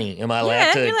the company. Am I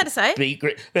allowed to? You're allowed to say.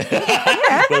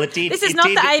 Well, it did. This is not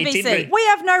the ABC. We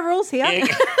have no rules here.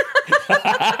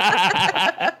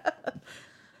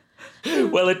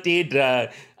 Well, it did.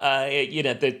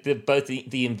 Both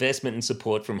the investment and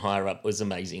support from higher up was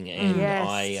amazing, and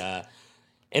Yes.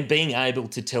 and being able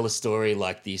to tell a story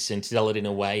like this and tell it in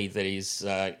a way that is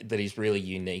really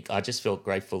unique. I just felt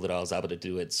grateful that I was able to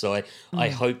do it. So I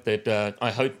hope that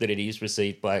it is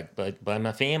received by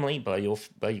my family, by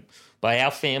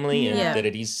our family, and that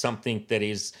it is something that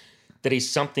is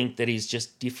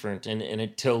just different, and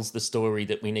it tells the story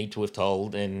that we need to have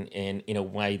told, and in a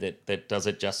way that does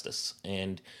it justice.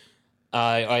 And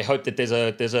I hope that there's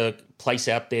a place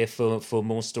out there for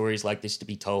more stories like this to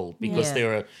be told, because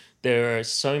there are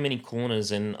so many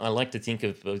corners, and I like to think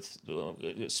of both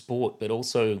sport, but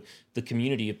also the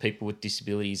community of people with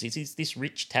disabilities. It's this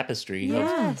rich tapestry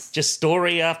of just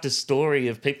story after story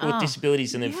of people with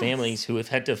disabilities and their families who have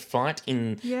had to fight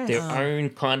in their own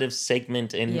kind of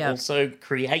segment and also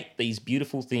create these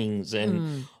beautiful things.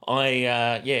 And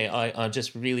I'm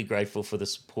just really grateful for the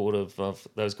support of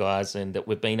those guys, and that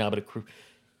we've been able to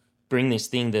bring this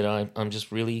thing that I'm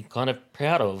just really kind of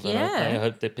proud of. And I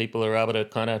hope that people are able to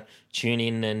kind of tune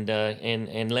in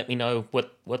and let me know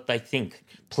what they think.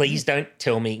 Please don't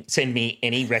send me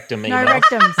any rectum email. No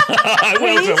rectums. I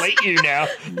will delete you now.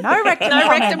 No rectum No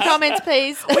comments. rectum comments,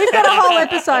 please. We've got a whole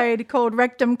episode called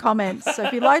Rectum Comments. So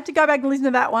if you'd like to go back and listen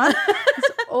to that one, it's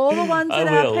all the ones that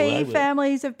our PE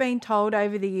families have been told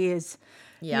over the years.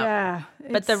 Yep. Yeah.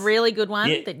 But the really good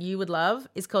one that you would love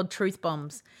is called Truth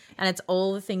Bombs. And it's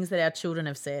all the things that our children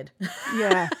have said.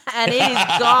 Yeah. And it is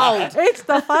gold. It's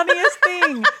the funniest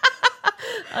thing.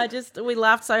 We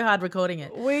laughed so hard recording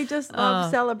it. We just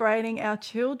love celebrating our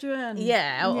children.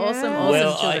 Yeah, our awesome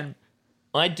Well, children.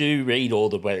 I do read all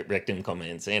the rectum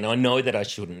comments, and I know that I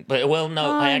shouldn't. But,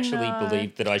 I actually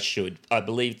believe that I should. I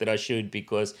believe that I should,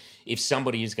 because if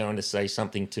somebody is going to say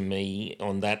something to me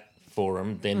on that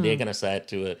forum, then they're going to say it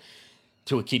to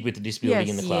a kid with a disability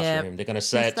in the classroom. They're going to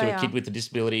say it to a kid with a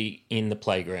disability in the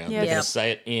playground. They're going to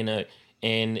say it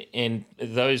and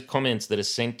those comments that are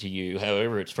sent to you,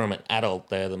 however it's from an adult,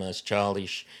 they're the most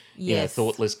childish,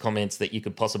 thoughtless comments that you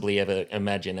could possibly ever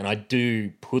imagine. And I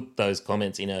do put those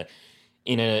comments in a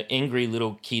angry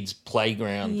little kid's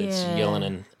playground that's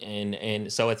yelling,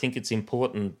 and so I think it's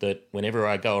important that whenever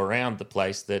I go around the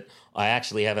place that I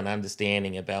actually have an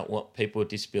understanding about what people with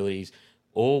disabilities,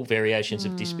 all variations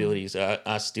of disabilities,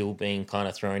 are still being kind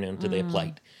of thrown onto their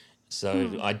plate.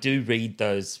 So I do read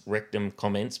those rectum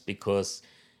comments, because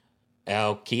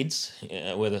our kids,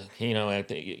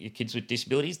 your kids with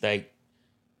disabilities, they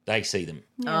see them.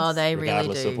 Yes. Oh, they really do.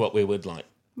 Regardless of what we would like.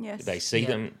 Yes. They see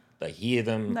them. They hear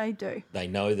them. They do. They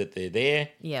know that they're there.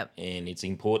 Yep. And it's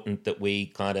important that we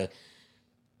kind of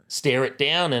stare it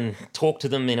down and talk to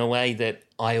them in a way that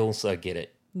I also get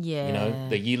it. Yeah. You know,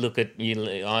 that you look at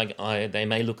they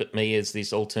may look at me as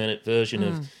this alternate version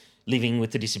of living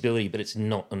with a disability, but it's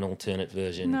not an alternate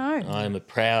version. No. I'm a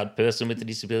proud person with a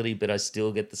disability, but I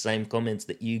still get the same comments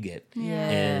that you get. Yeah.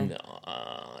 And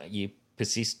you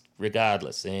persist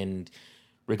regardless. And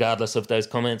regardless of those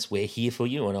comments, we're here for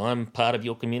you, and I'm part of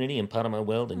your community and part of my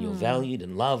world, and you're valued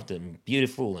and loved and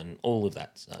beautiful and all of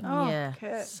that. So. Yeah.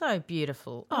 Kurt. So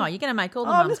beautiful. Oh, you're going to make all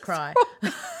the mums cry.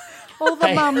 All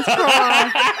the mums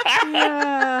cry.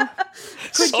 Yeah.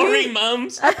 Sorry,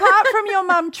 mums. Apart from your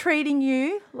mum treating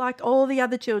you like all the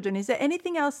other children, is there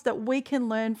anything else that we can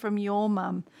learn from your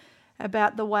mum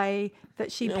about the way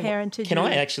that she parented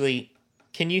you?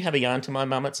 Can you have a yarn to my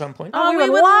mum at some point? Oh, we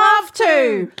would love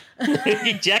to.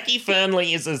 Jackie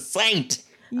Fearnley is a saint.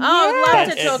 Oh, I'd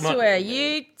love to talk to her.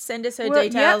 You send us her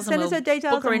details, send and us we'll her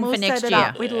details book her in and for we'll next set it year.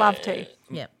 up. We'd love to.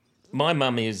 Yeah. My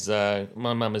mum is an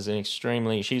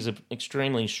extremely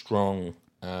strong,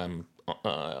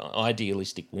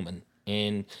 idealistic woman,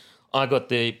 and I got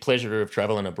the pleasure of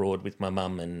travelling abroad with my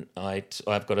mum, and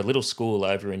I've got a little school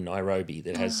over in Nairobi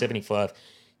that has 75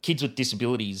 kids with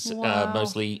disabilities,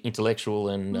 mostly intellectual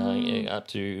and up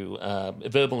to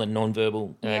verbal and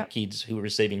non-verbal kids who are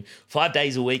receiving 5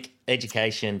 days a week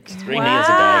education, 3 meals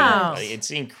a day.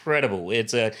 It's incredible.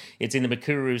 It's in the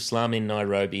Makuru slum in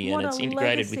Nairobi, and it's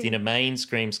integrated within a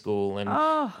mainstream school, and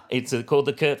it's called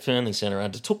the Kurt Fearnley Centre. I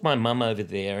took my mum over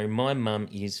there, and my mum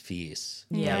is fierce.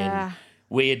 Yeah. And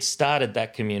we had started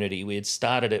that community. We had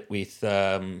started it with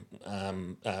 8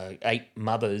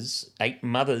 mothers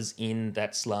in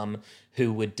that slum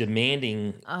who were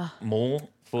demanding more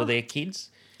for their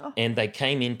kids, and they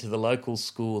came into the local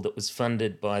school that was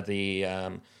funded by the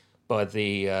by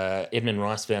the Edmund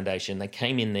Rice Foundation. They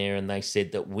came in there and they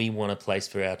said that we want a place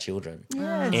for our children.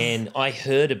 Yes. And I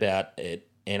heard about it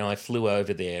and I flew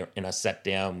over there and I sat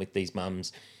down with these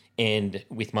mums and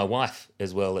with my wife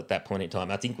as well at that point in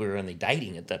time. I think we were only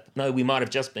dating at that. No, we might have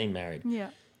just been married. Yeah.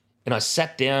 And I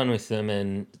sat down with them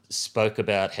and spoke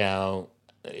about how,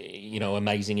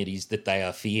 amazing it is that they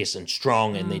are fierce and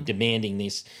strong and they're demanding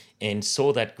this, and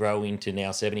saw that grow into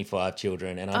now 75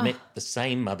 children. And I met the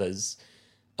same mothers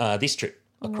this trip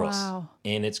across. Wow.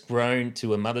 And it's grown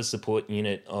to a mother support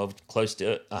unit of close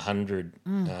to 100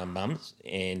 mums.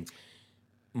 And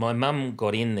my mum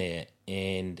got in there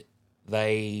and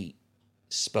they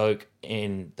spoke,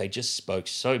 and they just spoke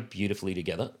so beautifully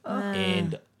together.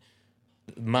 And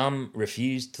Mum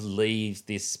refused to leave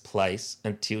this place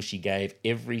until she gave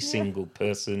every single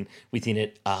person within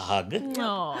it a hug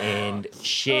and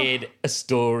shared a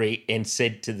story and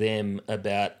said to them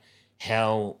about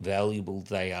how valuable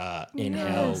they are and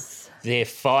how their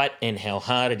fight and how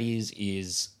hard it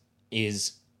is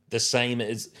the same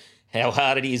as how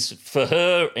hard it is for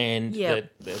her, and that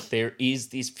there is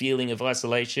this feeling of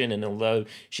isolation, and although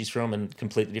she's from a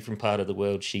completely different part of the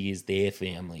world, she is their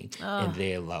family and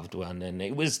their loved one. And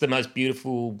it was the most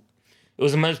beautiful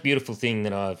thing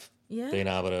that I've been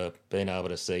able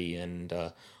to see. And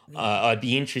I'd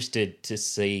be interested to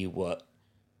see what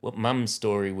Mum's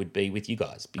story would be with you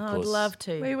guys, because I'd love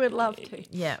to. We would love to.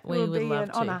 Yeah, It we would would be love an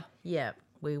to. honour. Yeah,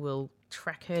 we will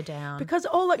track her down. Because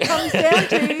all it comes down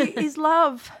to is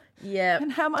love. Yeah.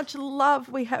 And how much love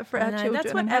we have for our know, children,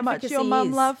 that's what and how much your advocacy mum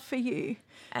is. loved for you.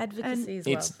 Advocacy is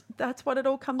It's- love. That's what it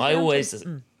all comes I down always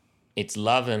to. it's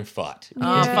love and fight.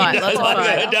 Oh, fight, lots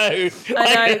of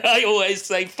fight. I always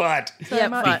say fight. Yeah,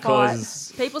 much fight.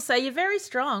 Because People say you're very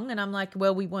strong, and I'm like,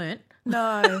 well, we weren't.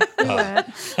 No, we weren't.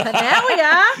 But now we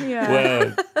are. Yeah.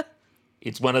 well,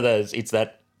 it's one of those, it's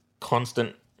that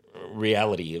constant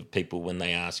reality of people when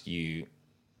they ask you,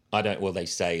 they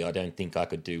say, I don't think I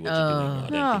could do what you're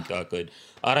doing.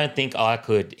 I don't think I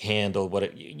could handle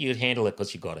you'd handle it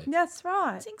because you got it. That's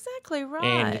right. That's exactly right.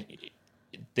 And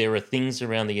there are things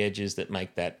around the edges that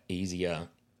make that easier.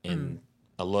 And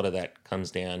a lot of that comes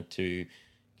down to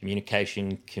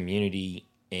communication, community,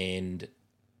 and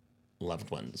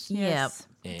loved ones. Yes,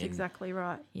 And that's exactly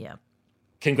right. Yeah.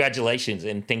 congratulations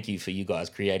and thank you for you guys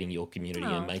creating your community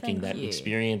and making thank that you.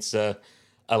 experience a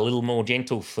little more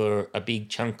gentle for a big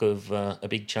chunk of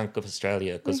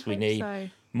Australia, because we need so.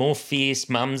 more fierce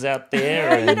mums out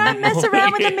there. You don't mess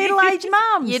around with the middle-aged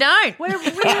mums. You don't. We're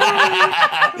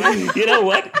really... You know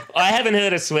what? I haven't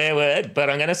heard a swear word, but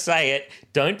I'm going to say it.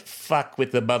 Don't fuck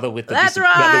with the mother with the That's mother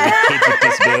right. with kids with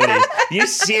disabilities. You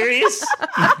serious?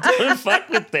 Don't fuck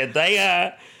with them. They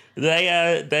are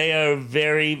a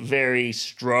very, very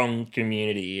strong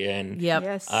community, and Yep.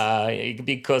 Yes.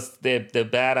 because the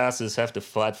badasses have to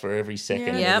fight for every second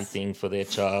and Yep. everything for their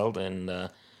child, and Yep.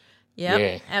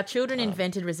 Yeah. Our children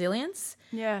invented resilience.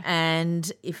 Yeah. And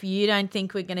if you don't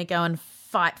think we're going to go and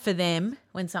fight for them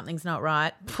when something's not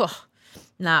right,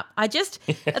 nah. it's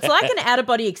like an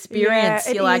out-of-body experience.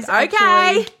 Yeah, it You're like, is,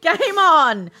 okay, game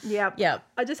on. Yep. Yep.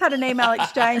 I just had an email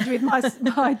exchange with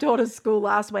my daughter's school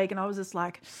last week, and I was just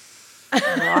like,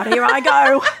 right, here I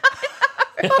go.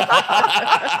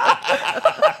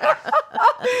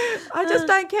 I just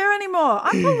don't care anymore.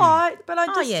 I'm polite, but I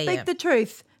just speak the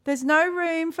truth. There's no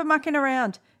room for mucking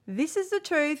around. This is the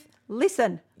truth.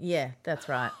 Listen. Yeah, that's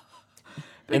right.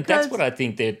 And that's what I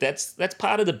think that's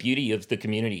part of the beauty of the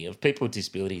community of people with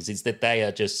disabilities, is that they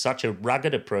are just such a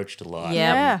rugged approach to life.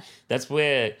 Yeah. That's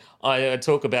where I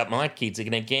talk about my kids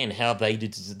again, how they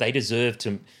deserve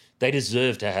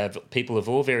to have people of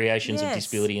all variations of Yes.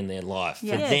 disability in their life. For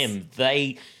Yes. them,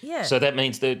 Yeah. so that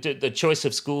means the choice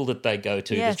of school that they go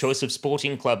to, Yes. the choice of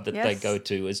sporting club that they Yes. go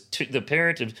to, as the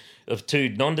parent of two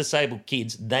non-disabled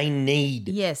kids, they need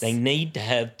to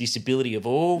have disability of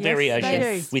all Yes, they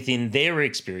variations do. within their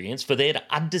experience for them to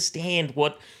understand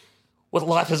what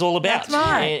life is all about. That's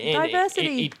right. And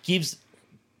Diversity. it gives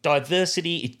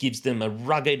diversity. It gives them a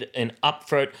rugged and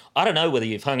upfront. I don't know whether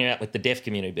you've hung out with the deaf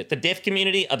community, but the deaf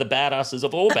community are the badasses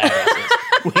of all badasses.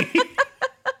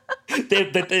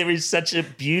 There is such a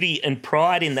beauty and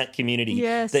pride in that community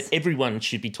Yes. that everyone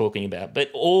should be talking about.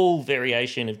 But all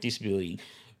variation of disability,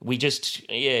 I just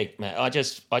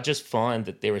find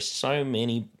that there are so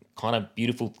many kind of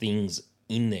beautiful things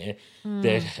in there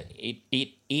that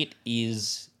it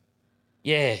is.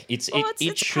 Yeah, it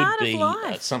it's should part of be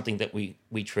life. something that we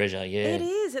treasure. Yeah, It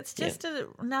is. It's just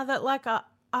another,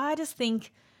 I just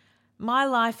think my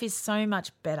life is so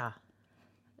much better.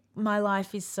 My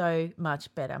life is so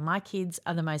much better. My kids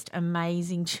are the most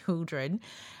amazing children,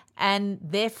 And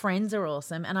their friends are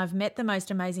awesome, and I've met the most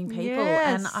amazing people,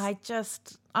 Yes. and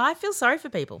I feel sorry for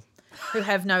people who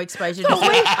have no exposure to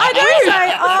I do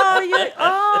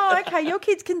say, okay, your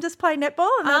kids can just play netball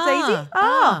and that's easy.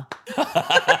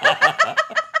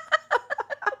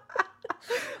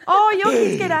 Oh, your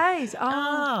kids get A's. Okay.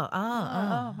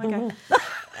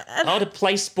 Oh, to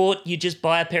play sport, you just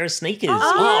buy a pair of sneakers.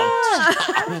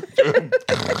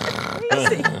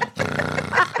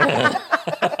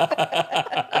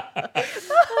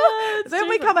 Then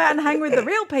we come out and hang with the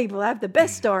real people, have the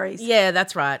best stories. Yeah,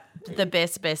 that's right. The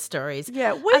best stories.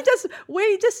 Yeah,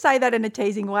 we just say that in a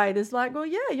teasing way. It's like, well,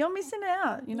 yeah, you're missing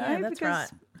out, you know, Yeah, that's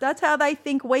because right. that's how they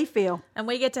think we feel. And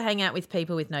we get to hang out with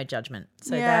people with no judgment.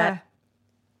 So Yeah.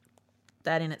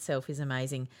 that in itself is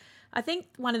amazing. I think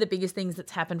one of the biggest things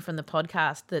that's happened from the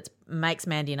podcast that makes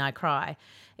Mandy and I cry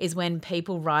is when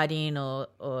people write in or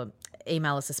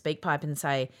email us a speak pipe and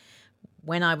say,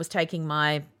 when I was taking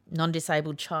my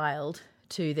non-disabled child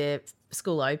to their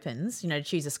school opens, to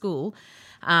choose a school,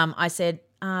 I said,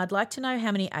 I'd like to know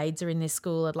how many aides are in this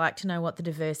school. I'd like to know what the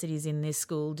diversity is in this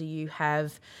school. Do you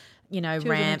have,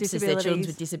 ramps? Is there children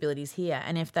with disabilities here?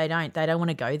 And if they don't want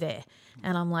to go there.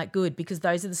 And I'm like, good, because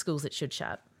those are the schools that should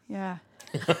shut. Yeah.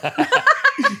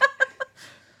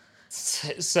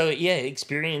 So yeah,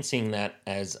 experiencing that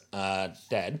as a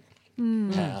dad,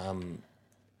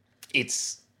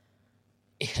 it's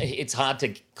hard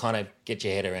to kind of get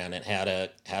your head around it,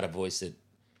 how to voice it,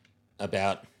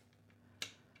 about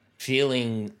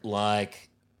feeling like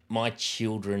my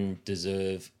children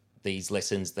deserve these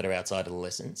lessons that are outside of the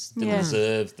lessons,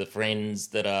 deserve the friends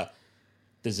that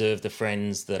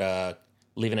are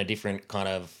living a different kind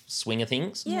of swing of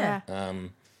things. Yeah.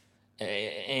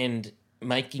 And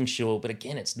making sure, but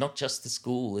again, it's not just the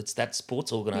school, it's that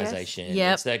sports organisation,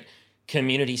 Yep. it's that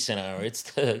community centre, it's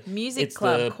the Music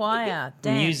club, choir,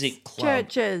 dance. music club,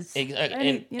 Churches.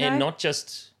 and not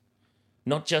just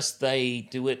they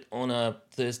do it on a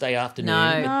Thursday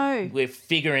afternoon. No. We're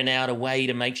figuring out a way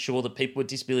to make sure that people with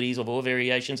disabilities of all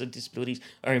variations of disabilities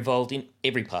are involved in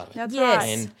every part of it. That's Yes.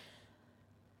 right.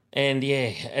 And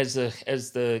yeah, as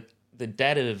the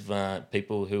dad of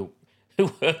people who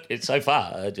so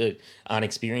far aren't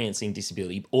experiencing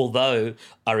disability, although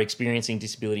are experiencing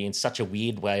disability in such a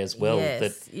weird way as well,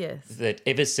 that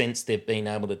ever since they've been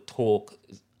able to talk,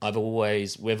 we've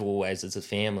always as a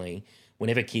family,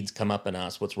 whenever kids come up and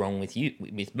ask what's wrong with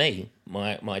me,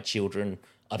 my children,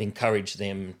 I've encouraged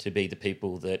them to be the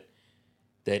people that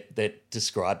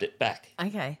described it back.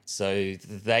 Okay. So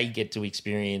they get to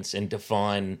experience and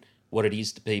define what it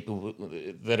is to people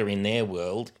that are in their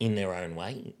world in their own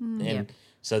way. And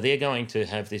so they're going to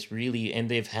have this and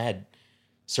they've had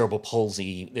cerebral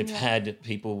palsy, they've had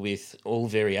people with all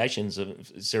variations of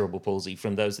cerebral palsy,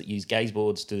 from those that use gaze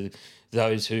boards to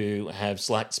those who have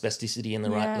slight spasticity in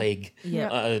the right leg,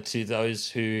 to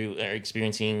those who are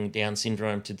experiencing Down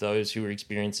syndrome, to those who are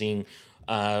experiencing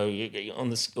on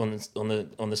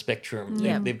the spectrum.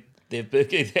 They've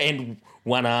and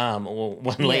one arm or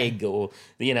one leg, or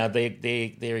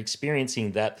they're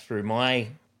experiencing that through my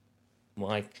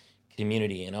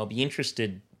community, and I'm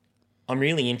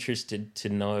really interested to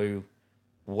know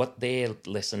what their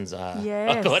lessons are.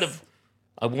 Yes.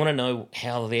 I want to know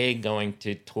how they're going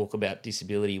to talk about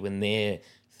disability when they're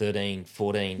 13,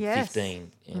 14,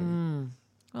 15. And,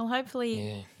 Well,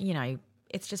 hopefully,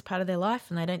 it's just part of their life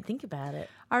and they don't think about it.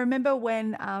 I remember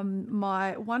when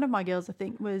one of my girls, I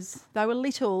think, they were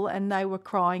little and they were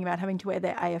crying about having to wear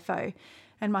their AFO.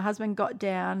 And my husband got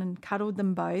down and cuddled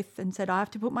them both and said, I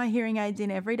have to put my hearing aids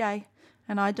in every day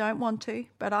and I don't want to,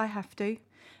 but I have to.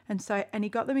 And he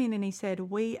got them in and he said,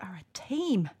 we are a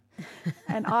team.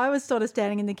 And I was sort of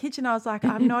standing in the kitchen. I was like,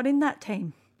 I'm not in that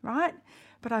team, right?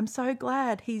 But I'm so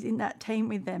glad he's in that team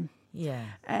with them. Yeah.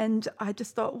 And I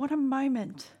just thought, what a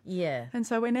moment. Yeah. And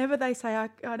so whenever they say, I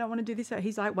don't want to do this,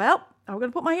 he's like, well, I'm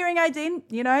going to put my hearing aids in,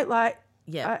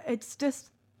 it's just,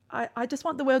 I just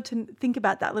want the world to think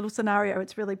about that little scenario.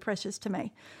 It's really precious to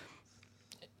me.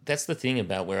 that's the thing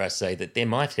about where I say that they're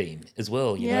my team as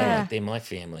well, you know, like they're my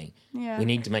family. Yeah. We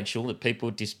need to make sure that people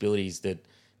with disabilities, that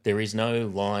there is no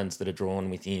lines that are drawn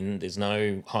within, there's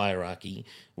no hierarchy,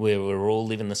 where we're all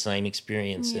living the same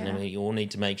experience, and we all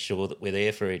need to make sure that we're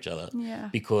there for each other,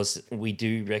 because we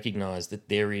do recognise that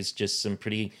there is just some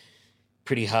pretty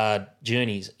hard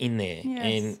journeys in there. Yes.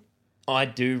 And I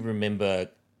do remember,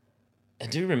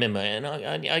 and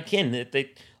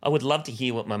I would love to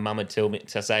hear what my mum would tell me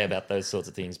to say about those sorts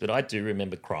of things, but I do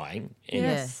remember crying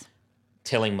and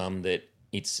telling mum that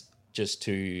it's just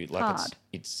too hard.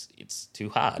 It's too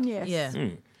hard. Yes. Yeah.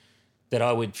 That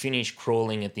I would finish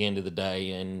crawling at the end of the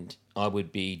day, and I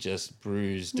would be just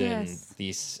bruised and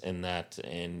this and that,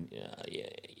 and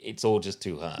it's all just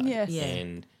too hard. Yes. Yeah.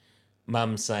 And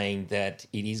Mum saying that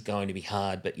it is going to be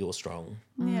hard, but you're strong.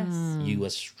 Yes. You are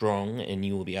strong, and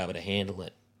you will be able to handle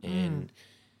it. And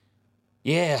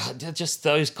just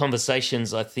those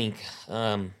conversations, I think,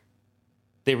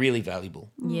 they're really valuable.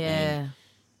 Yeah.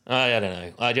 I don't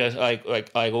know.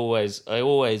 I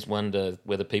always wonder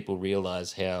whether people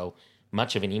realise how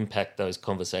much of an impact those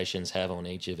conversations have on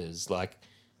each of us. Like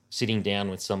sitting down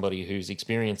with somebody who's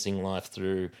experiencing life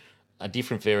through a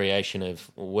different variation of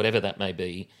whatever that may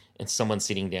be, and someone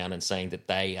sitting down and saying that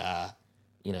they are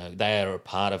a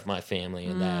part of my family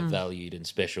and they are valued and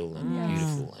special and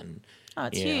beautiful. And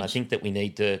it's huge. I think that we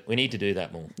need to do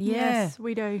that more. Yes,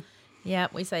 we do. Yeah,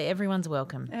 we say everyone's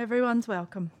welcome. Everyone's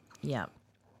welcome. Yeah.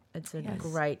 It's a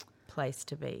great place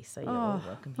to be. So you're all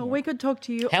welcome here. Well, we could talk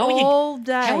to you How all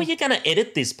day. How are you going to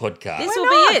edit this podcast? This will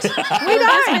be it. We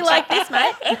don't. Be like this,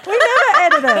 mate. We never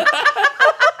edit it.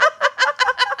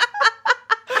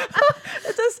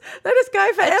 Let us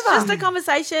go forever. It's just a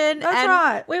conversation. That's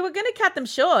right. We were going to cut them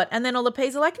short, and then all the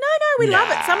P's are like, no, we love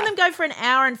it. Some of them go for an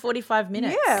hour and 45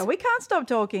 minutes. Yeah, we can't stop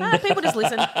talking. People just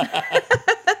listen.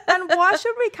 And why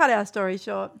should we cut our story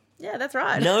short? Yeah, that's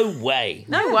right. No way.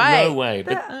 No way. No way.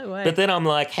 No way. But then I'm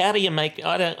like, how do you make?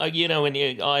 I don't.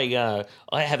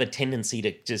 I have a tendency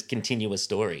to just continue a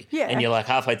story. Yeah. And you're like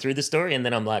halfway through the story, and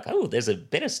then I'm like, oh, there's a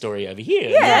better story over here.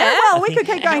 Yeah, well, we think, could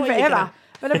keep how going are you forever. gonna-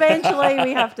 But eventually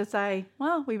we have to say,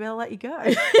 well, we better let you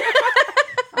go.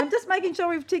 I'm just making sure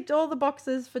we've ticked all the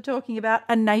boxes for talking about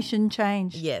a nation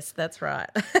change. Yes, that's right.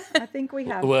 I think we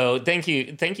have. Well, thank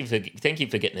you for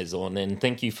getting us on, and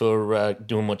thank you for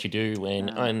doing what you do,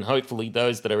 and hopefully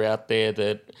those that are out there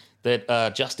that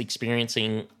are just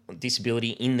experiencing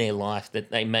disability in their life, that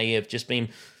they may have just been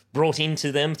brought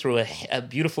into them through a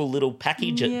beautiful little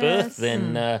package at birth,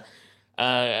 then.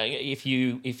 If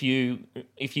you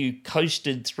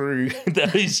coasted through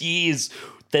those years,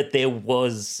 that there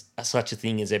was such a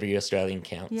thing as Every Australian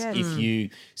Counts. Yes. If you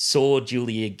saw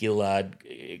Julia Gillard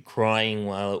crying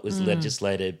while it was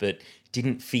legislated, but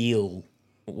didn't feel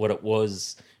what it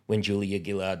was when Julia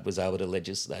Gillard was able to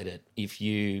legislate it. If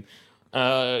you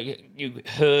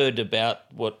heard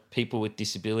about what people with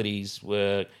disabilities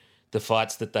were, the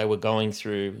fights that they were going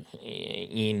through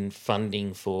in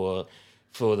funding for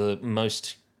the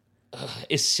most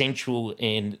essential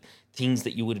and things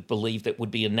that you would believe that would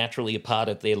be naturally a part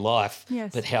of their life,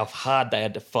 but how hard they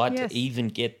had to fight to even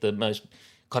get the most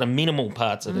kind of minimal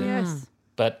parts of it. Yes.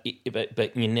 But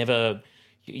you never,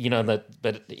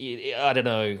 but I don't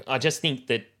know. I just think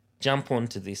that jump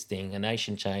onto this thing, a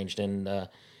nation changed, and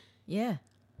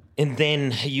and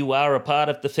then you are a part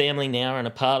of the family now and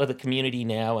a part of the community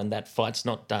now, and that fight's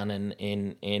not done,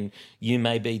 and you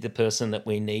may be the person that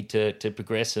we need to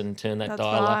progress and turn that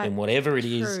dial up in whatever it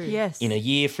is. Yes. In a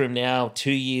year from now,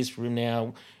 2 years from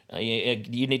now,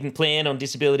 you didn't plan on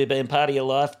disability being part of your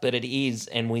life, but it is,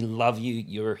 and we love you.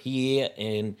 You're here,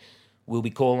 and we'll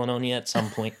be calling on you at some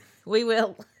point. We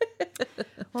will.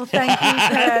 Well, thank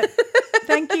you, Kurt.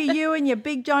 Thank you and your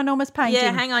big ginormous painting.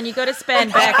 Yeah, hang on. You got to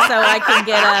stand back so I can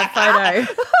get a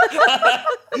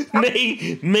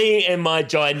photo. me and my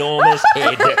ginormous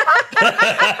head.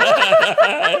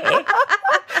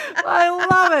 I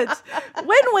love it.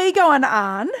 When we go on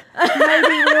Arn,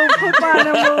 maybe we'll put one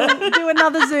and we'll do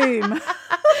another Zoom.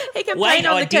 He can Wait, paint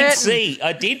on the curtain.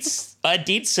 I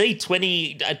did see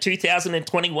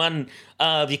 2021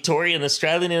 Victorian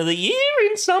Australian of the Year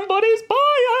in somebody's bio.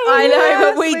 I know, Yes,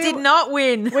 but we did not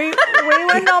win. We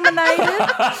were nominated.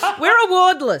 We're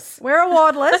awardless. We're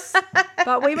awardless,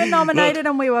 but we were nominated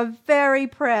and we were very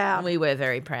proud. We were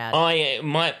very proud.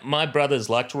 My brothers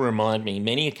like to remind me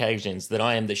many occasions that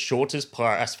I am the shortest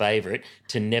price favourite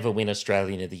to never win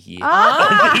Australian of the Year. But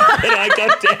I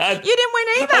got down. You didn't win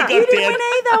either. You didn't win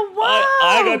either. Wow.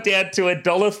 I got down to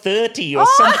 $1.30 or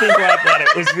something like that.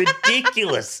 It was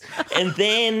ridiculous. And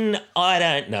then I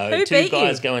don't know. Who Two beat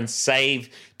guys you? go and save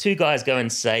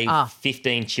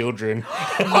 15 children.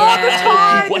 The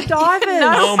divers.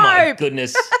 No. Oh my hope.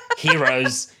 goodness.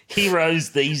 Heroes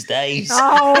these days.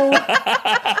 Oh. Well,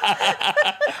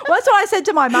 that's what I said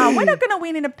to my mum. We're not going to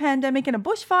win in a pandemic and a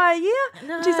bushfire year.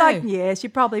 No. She's like, yes,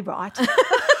 you're probably right.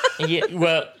 Yeah,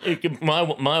 well,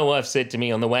 my wife said to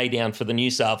me on the way down for the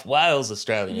New South Wales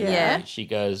Australian, Yeah. she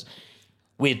goes,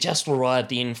 we had just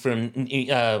arrived in from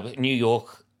New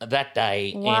York that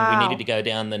day, and Wow. we needed to go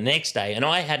down the next day, and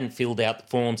I hadn't filled out the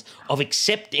forms of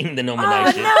accepting the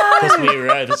nomination no. because we were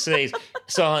overseas.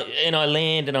 So I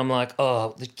land, and I'm like,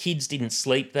 oh, the kids didn't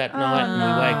sleep that night, and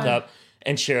we wake up,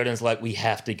 And Sheridan's like, we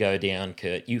have to go down,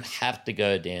 Kurt. You have to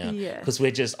go down. Yeah. Because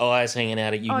we're just eyes hanging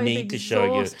out. You need to show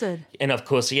you. And, of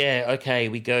course, yeah, okay,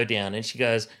 we go down. And she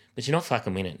goes, but you're not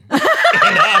fucking winning.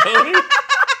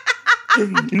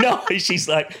 No, she's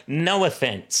like, no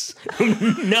offense.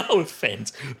 No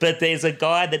offense. But there's a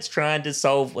guy that's trying to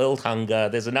solve world hunger.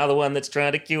 There's another one that's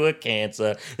trying to cure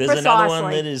cancer. There's another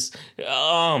one that is,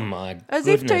 oh my As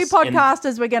goodness. if two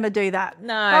podcasters were going to do that.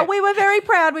 No. But we were very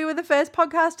proud. We were the first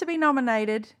podcast to be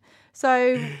nominated.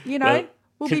 So, Well,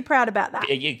 we'll be proud about that.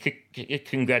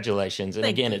 Congratulations. And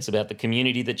Thank again, you. it's about the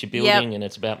community that you're building, and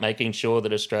it's about making sure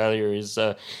that Australia is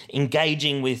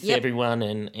engaging with everyone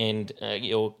and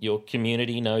your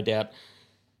community, no doubt.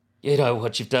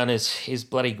 What you've done is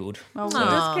bloody good. Well, we'll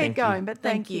just keep Thank going, you. but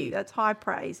thank Thank you. you. That's high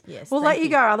praise. Yes, we'll thank let you you.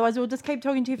 go, otherwise we'll just keep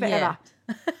talking to you forever.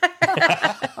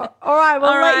 Yeah. All right, we'll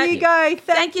All let right. you go.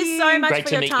 Thank you so much Great for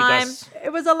to your meet you time. guys.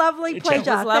 It was a lovely Chat.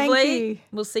 pleasure. It was lovely. Thank you.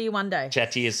 We'll see you one day.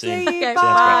 Chat to you soon. See you. Okay, Bye.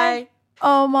 bye.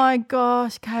 Oh my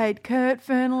gosh, Kate, Kurt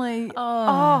Fearnley.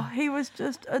 Oh, he was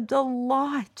just a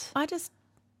delight.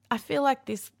 I feel like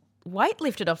this weight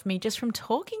lifted off me just from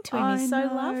talking to him. He's so I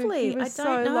know. Lovely. He was I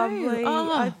don't so know. lovely.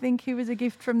 Oh. I think he was a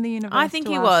gift from the universe. I think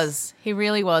to he us. was. He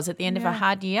really was. At the end of a Yeah.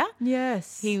 hard year,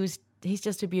 Yes. he's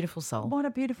just a beautiful soul. What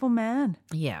a beautiful man.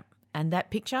 Yeah. And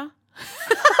that picture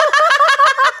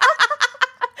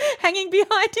hanging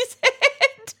behind his head.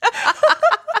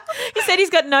 He said he's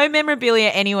got no memorabilia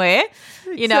anywhere,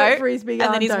 Except for his big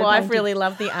and then his Ando wife painting. really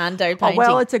loved the Ando Oh, painting.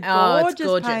 well, it's a it's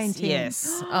gorgeous painting.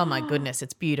 Yes. Oh my goodness,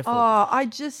 it's beautiful. Oh,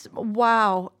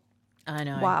 wow. I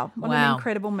know. Wow. What an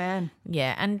incredible man.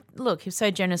 Yeah, and look, he's so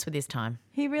generous with his time.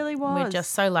 He really was. We're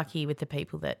just so lucky with the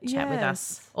people that chat with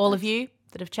us. Yes. All of you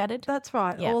that have chatted. That's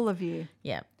right. Yeah. All of you.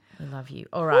 Yeah, we love you.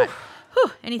 All right. Whew.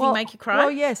 Anything make you cry?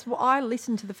 Well, yes. Well, I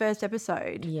listened to the first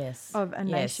episode Yes. of A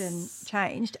Yes. Nation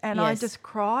Changed, and I Yes. just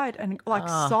cried and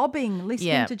sobbing listening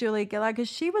Yeah. to Julia Gillard because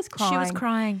she was crying. She was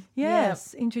crying.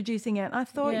 Yes, introducing it. And I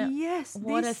thought, Yeah. yes,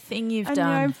 What a thing you've and,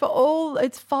 done. for all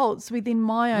its faults within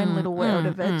my own little world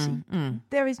of it,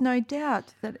 there is no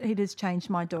doubt that it has changed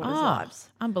my daughter's lives.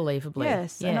 Unbelievably.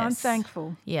 Yes, and I'm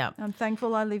thankful. Yeah. I'm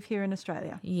thankful I live here in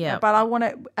Australia. Yeah. But I want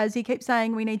to, as he keeps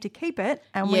saying, we need to keep it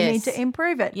and we need Yes. to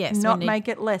improve it, Yes, we not need- make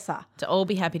it lesser. To all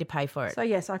be happy to pay for it. So,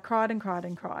 yes, I cried and cried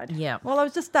and cried. Yeah. Well, I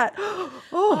was just that,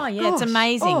 Oh, yeah, it's gosh.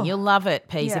 amazing. Oh. You'll love it,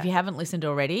 Pease. Yeah. If you haven't listened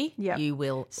already, Yeah. you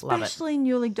will love it. Especially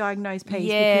newly diagnosed peas, because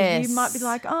Yes. you might be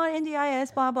like, oh,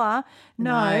 NDIS, blah, blah.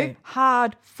 No, No.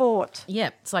 hard fought. Yeah,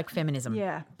 it's like feminism.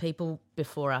 Yeah. People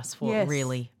before us fought Yes,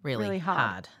 really, really, really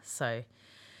hard. So,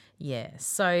 yeah.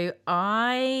 So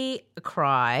I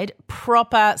cried,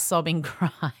 proper sobbing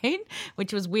cried,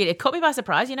 which was weird. It caught me by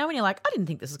surprise. You know, when you're like, I didn't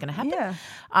think this was going to happen. Yeah.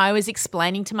 I was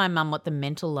explaining to my mum what the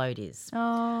mental load is.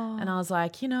 Oh. And I was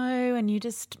like, and you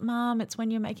just, Mum, it's when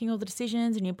you're making all the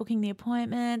decisions and you're booking the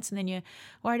appointments and then you're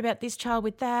worried about this child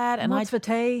with that. And What's for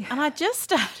tea? and I just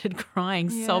started crying,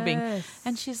 sobbing. Yes.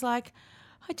 And she's like,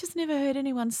 I just never heard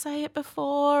anyone say it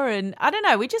before. And I don't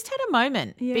know, we just had a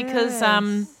moment because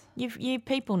you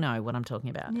people know what I'm talking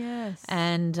about. Yes.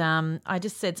 And I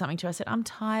just said something to her. I said, I'm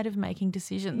tired of making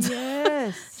decisions.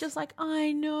 Yes. Just like,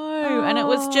 I know. And it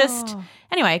was just,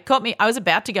 anyway, it caught me. I was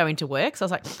about to go into work. So I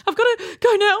was like, I've got to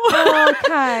go now.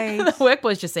 Okay. The work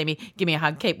boys just see me, give me a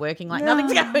hug, keep working like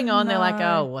nothing's going on. They're like,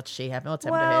 oh, what's happened to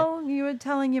her? Well, you were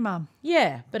telling your mum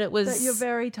Yeah, but it was. that you're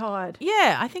very tired.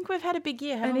 Yeah, I think we've had a big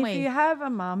year, haven't And we? if you have a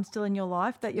mum still in your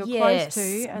life that you're Yes. close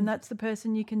to and that's the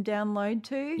person you can download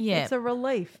to, Yeah. it's a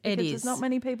relief. It Because is. there's not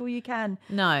many people you can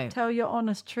No. tell your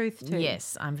honest truth to.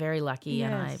 Yes, I'm very lucky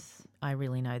and Yes. I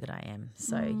really know that I am.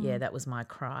 So, yeah, that was my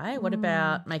cry. What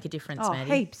about Make a Difference, Oh,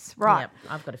 Maddie? heaps. Right. Yep,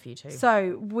 I've got a few too.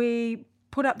 So we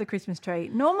put up the Christmas tree.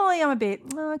 Normally I'm a bit,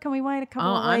 can we wait a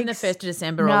couple of I'm the weeks? 1st of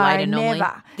December No, or later normally.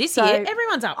 never. This So, year,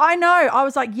 everyone's up. I know. I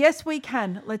was like, yes, we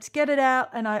can. Let's get it out.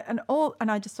 And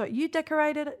I just thought, you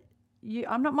decorated it.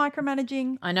 I'm not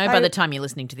micromanaging. I know by the time you're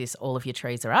listening to this, all of your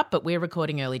trees are up, but we're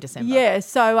recording early December. Yeah.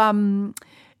 So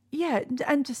yeah,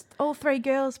 and just all three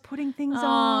girls putting things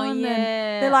on. yeah.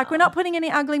 And they're like, we're not putting any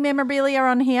ugly memorabilia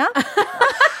on here.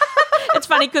 It's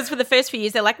funny because for the first few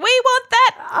years, they're like, we want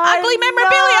that I ugly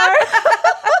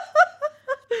memorabilia.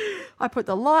 I put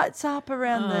the lights up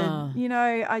around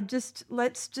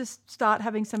let's just start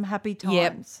having some happy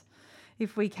times.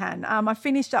 if we can. I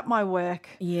finished up my work.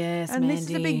 Yes, and this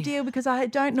is a big deal because I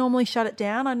don't normally shut it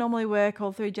down. I normally work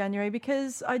all through January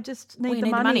because I just need the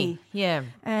money. Yeah.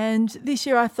 And this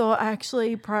year I thought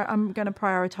I'm going to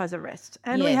prioritise a rest.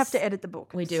 And we have to edit the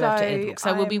book. We do have to edit the book.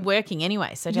 So we'll be working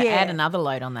anyway. So to add another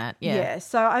load on that. Yeah. Yeah.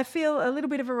 So I feel a little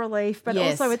bit of a relief, but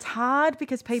also it's hard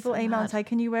because people email and say,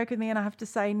 can you work with me? And I have to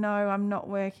say, no, I'm not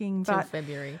working. Till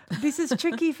February. This is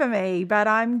tricky for me, but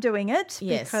I'm doing it.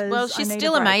 Yes. Because well, she's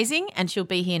still amazing and she'll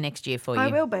be here next year for you. I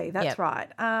will be. That's right.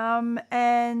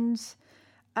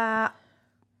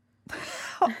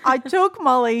 I took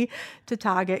Molly to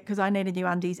Target because I needed new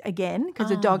undies again because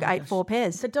the dog ate 4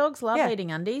 pairs. The dogs love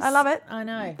eating undies. I love it. I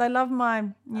know. They love my,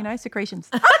 secretions.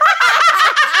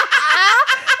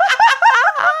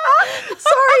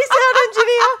 Sorry, sound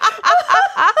engineer.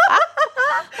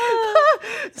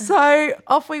 So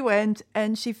off we went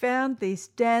and she found this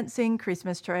dancing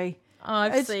Christmas tree. Oh,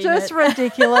 it's just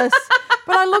ridiculous.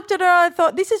 But I looked at her and I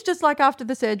thought, this is just like after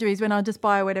the surgeries when I just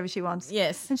buy her whatever she wants.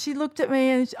 Yes. And she looked at me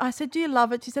and I said, do you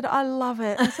love it? She said, I love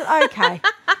it. I said, okay,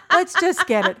 let's just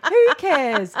get it. Who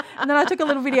cares? And then I took a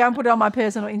little video and put it on my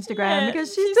personal Instagram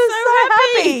because she's just so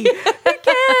happy. Who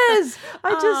cares?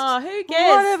 Who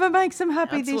cares? Whatever makes them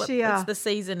happy this year. It's the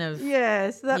season of...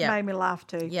 Yes, that made me laugh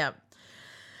too. Yeah.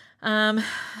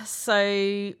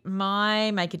 So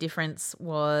my make a difference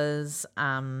was,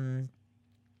 first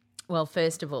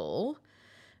of all,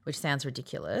 which sounds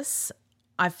ridiculous,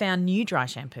 I found new dry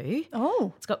shampoo.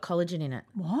 Oh. It's got collagen in it.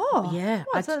 Wow. Yeah.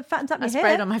 So it fattens up your hair. I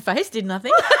sprayed it on my face, did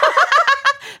nothing.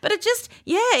 But it just,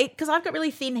 because I've got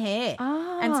really thin hair.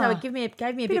 And so it gave me a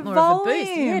bit more of a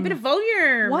boost. Yeah, a bit of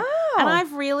volume. Wow. And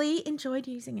I've really enjoyed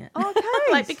using it.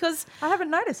 Okay. Because I haven't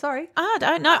noticed, sorry. I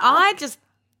don't know. I just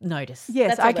notice.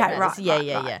 Yes, That's all okay, that matters. right.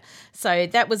 Yeah. So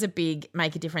that was a big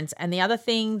make a difference. And the other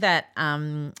thing that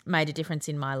made a difference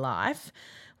in my life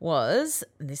was,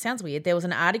 and this sounds weird, there was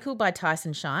an article by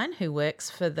Tyson Shine, who works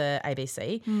for the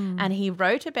ABC, and he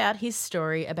wrote about his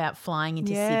story about flying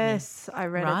into Sydney. Yes, I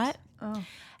read it. Oh.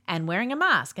 And wearing a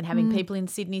mask and having people in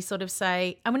Sydney sort of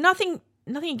say, and we're nothing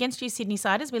against you,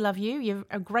 Sydney-siders, we love you, you're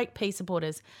a great peace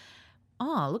supporters.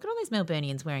 Oh, look at all these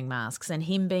Melburnians wearing masks, and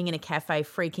him being in a cafe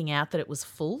freaking out that it was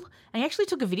full. And he actually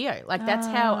took a video. Like, that's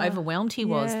how overwhelmed he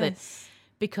was that,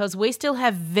 because we still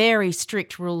have very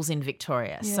strict rules in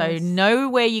Victoria. Yes. So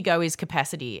nowhere you go is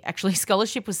capacity. Actually,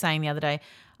 Scholarship was saying the other day,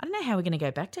 I don't know how we're going to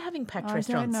go back to having packed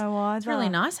restaurants. I don't know either. It's really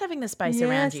nice having the space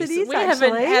around you. Yes, it is, we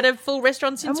haven't had a full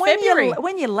restaurant since February.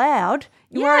 When you're loud,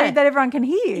 you're worried that everyone can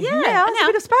hear you. Yeah. Now it's a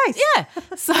bit of space. Yeah.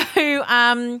 So,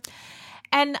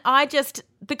 and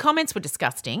the comments were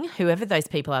disgusting, whoever those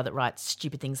people are that write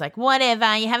stupid things like,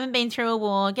 whatever, you haven't been through a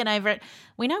war, get over it.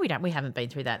 We know we haven't been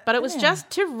through that. But it was just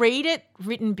to read it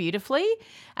written beautifully.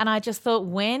 And I just thought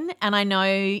and I know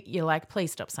you're like,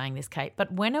 please stop saying this, Kate,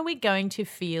 but when are we going to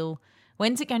feel...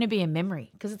 When's it going to be a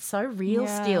memory? Because it's so real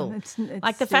still. It's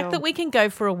like the fact that we can go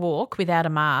for a walk without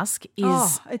a mask is...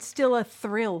 Oh, it's still a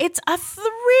thrill. It's a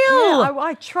thrill. Yeah,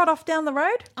 I trot off down the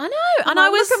road. I know. And I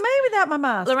was... Look at me without my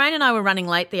mask. Lorraine and I were running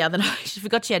late the other night. She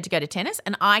forgot she had to go to tennis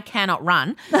and I cannot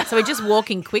run. So we're just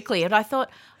walking quickly. And I thought,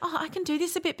 I can do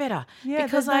this a bit better. Yeah,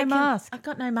 because there's no mask. I've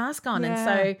got no mask on. Yeah. And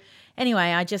so... Anyway,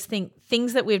 I just think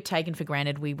things that we've taken for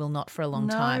granted, we will not for a long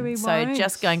time. We so won't.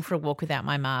 just going for a walk without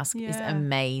my mask is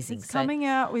amazing. It's coming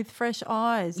out with fresh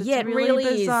eyes. It's it really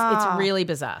bizarre. is. It's really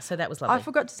bizarre. So that was lovely. I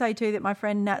forgot to say too that my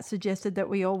friend Nat suggested that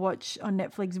we all watch on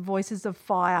Netflix Voices of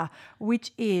Fire,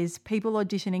 which is people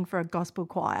auditioning for a gospel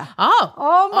choir.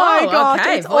 Oh my gosh.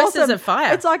 Okay. It's Voices awesome. of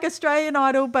Fire. It's like Australian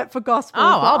Idol but for gospel.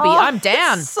 I'm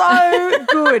down. It's so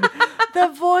good. The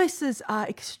voices are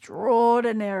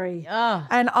extraordinary. Oh.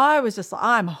 And I was just like,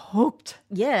 I'm hooked.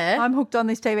 Yeah. I'm hooked on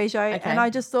this TV show. Okay. And I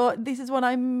just thought, this is what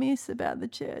I miss about the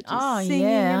church. Oh, singing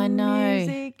I and know.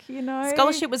 music, you know.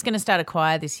 Scholarship was going to start a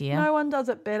choir this year. No one does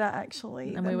it better,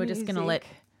 actually. And we were just going to let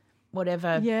whatever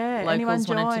anyone locals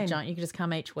wanted to join. join. You could just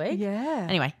come each week. Yeah.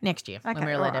 Anyway, next year when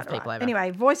we're allowed to have people over.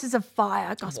 Anyway, Voices of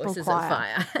Fire, gospel Voices choir. of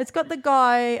Fire. It's got the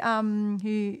guy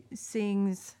who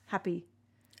sings Happy.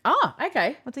 Oh,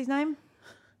 okay. What's his name?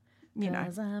 You know.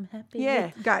 'Cause I'm happy. Yeah,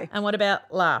 go. And what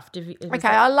about laughed? Okay,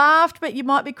 I laughed, but you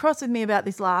might be cross with me about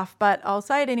this laugh, but I'll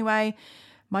say it anyway.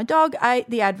 My dog ate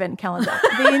the advent calendar,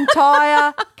 the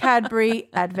entire Cadbury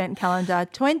advent calendar,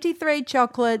 23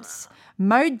 chocolates,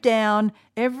 mowed down,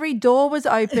 every door was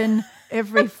open,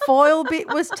 every foil bit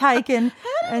was taken,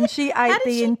 and she ate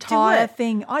the entire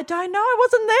thing. I don't know. I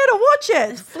wasn't there to watch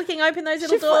it. Flicking open those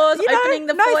little doors, opening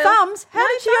the no foil. thumbs. How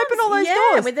did she open all those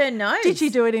doors? With her nose. Did she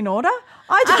do it in order?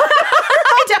 I don't know.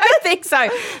 I don't think so.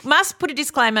 Must put a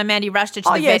disclaimer, Mandy rushed her to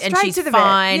the vet and straight she's to the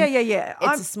fine. vet. Yeah.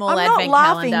 It's a small I'm advent not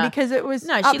laughing calendar. because it was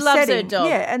No, she loves her upsetting. dog.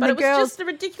 Yeah, and but the it was girls, just the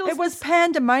ridiculous. It was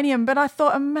pandemonium, but I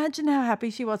thought, imagine how happy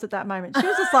she was at that moment. She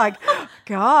was just like,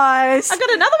 guys. I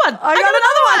got another one. I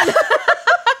got another one.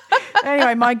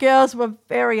 Anyway, my girls were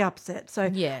very upset. So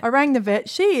Yeah. I rang the vet.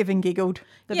 She even giggled,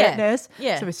 the vet nurse.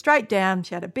 Yeah. So we're straight down.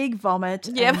 She had a big vomit.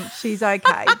 Yep. And she's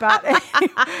okay. But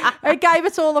it gave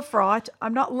us all a fright.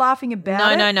 I'm not laughing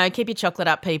about it. No. Keep your chocolate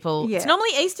up, people. Yeah. It's normally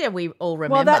Easter, we all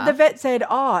remember. Well, the vet said,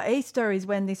 Easter is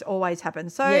when this always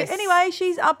happens. So Yes. anyway,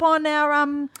 she's up on our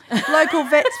local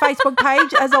vet's Facebook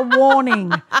page as a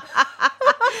warning.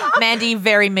 Mandy,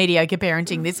 very mediocre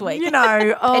parenting this week. You know,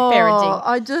 parenting.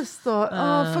 I just thought,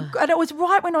 and it was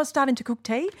right when I was starting to cook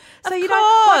tea. So, Of you know,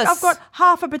 like course. I've got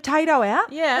half a potato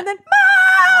out. Yeah. And then,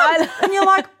 Mom! And you're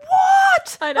like,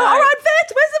 what? I know. All right,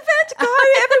 vet, where's the vet? Go,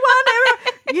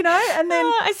 everyone. You know, and then.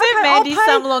 I sent okay, Mandy I'll pay.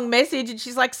 some long message and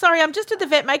she's like, sorry, I'm just at the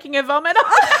vet making her vomit.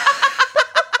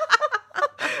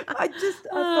 I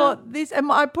thought this,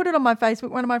 and I put it on my Facebook.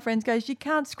 One of my friends goes, "You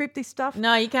can't script this stuff."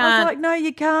 No, you I can't. was like, "No,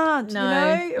 you can't." No, you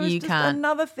know, it was you just can't.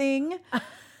 another thing.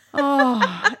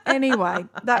 Anyway,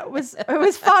 it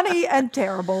was funny and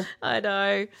terrible. I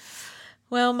know.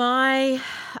 Well, my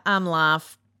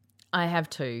laugh, I have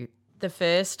two. The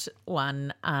first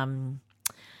one,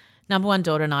 number one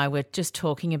daughter and I were just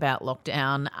talking about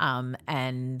lockdown,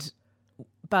 and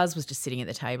Buzz was just sitting at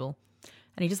the table.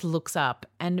 And he just looks up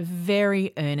and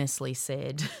very earnestly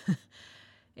said,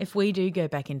 if we do go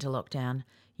back into lockdown,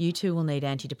 you two will need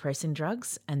antidepressant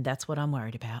drugs, and that's what I'm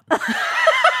worried about. We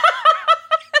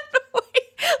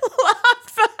laughed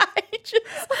for ages.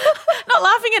 Not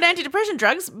laughing at antidepressant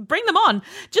drugs, bring them on.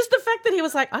 Just the fact that he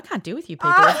was like, I can't deal with you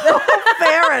people.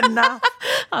 Fair enough.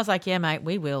 I was like, yeah, mate,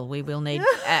 we will. We will need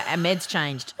meds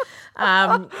changed.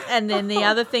 And then the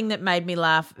other thing that made me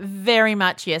laugh very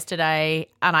much yesterday,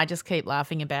 and I just keep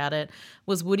laughing about it,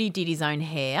 was Woody did his own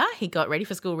hair. He got ready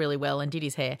for school really well and did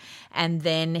his hair. And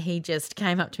then he just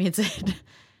came up to me and said,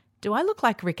 do I look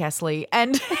like Rick Astley?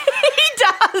 And he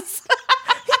does.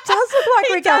 He does look like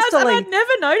Rick does, Astley. and I'd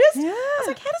never noticed. Yeah. I was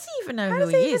like, how does he even know How who does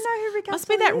he he even is? know who Rick Must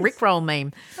be Astley that is? Rickroll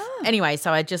meme. Anyway,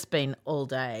 so I'd just been all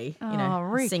day,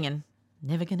 Rick. singing.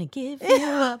 Never gonna give you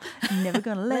up. Never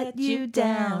gonna let you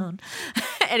down.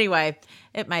 Anyway,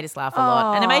 it made us laugh a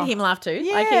lot. And it made him laugh too.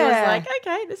 Like he was Yeah. like,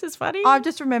 okay, this is funny. I've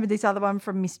just remembered this other one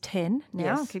from Miss 10 now.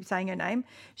 Yes. I'll keep saying her name.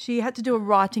 She had to do a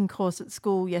writing course at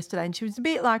school yesterday and she was a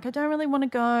bit like, I don't really want to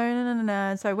go.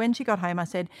 No. So when she got home, I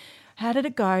said, how did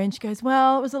it go? And she goes,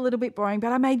 well, it was a little bit boring,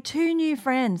 but I made 2 new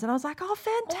friends. And I was like, oh,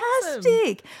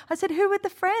 fantastic. I said, who were the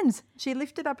friends? She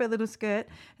lifted up her little skirt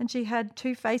and she had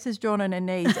 2 faces drawn on her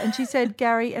knees. And she said,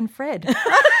 Gary and Fred.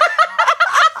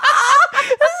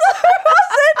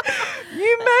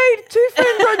 You made 2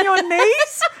 friends on your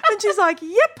knees? And she's like,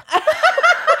 yep.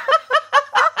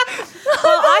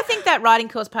 Well, I think that writing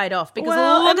course paid off because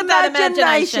look at that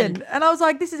imagination. And I was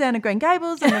like, this is Anna Green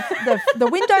Gables and the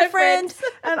window friend.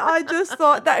 And I just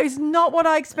thought that is not what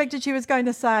I expected she was going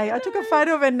to say. I took a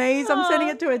photo of her knees. I'm sending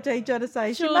it to her teacher to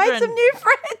say she made some new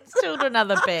friends. Children are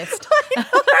the best. I know.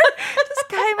 Just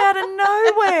came out of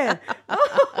nowhere.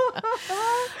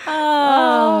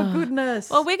 Oh, goodness.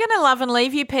 Well, we're going to love and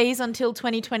leave you peas until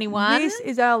 2021. This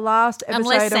is our last episode.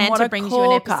 Unless and what Santa a brings you an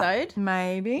corker. episode.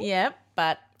 Maybe. Yep,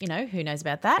 but who knows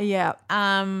about that? Yeah.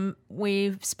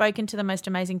 We've spoken to the most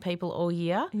amazing people all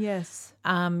year. Yes.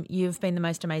 You've been the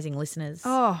most amazing listeners.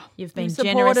 Oh, you've been you've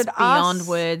generous supported beyond us.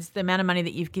 words. The amount of money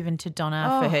that you've given to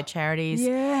Donna for her charities.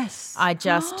 Yes. I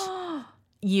just,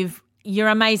 you're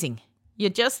amazing.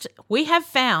 We have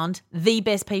found the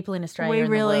best people in Australia. We and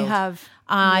really the world. have.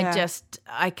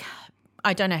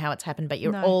 I don't know how it's happened, but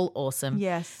you're all awesome.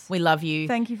 Yes. We love you.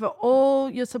 Thank you for all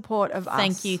your support of us.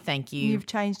 Thank you. You've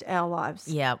changed our lives.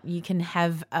 Yeah, you can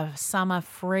have a summer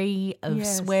free of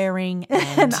Yes. swearing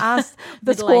And us,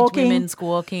 the middle-aged squawking. women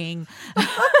squawking.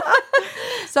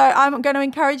 So I'm going to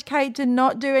encourage Kate to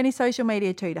not do any social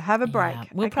media too, to have a break. Yeah,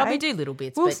 we'll okay? probably do little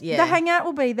bits, We'll, but yeah. The hangout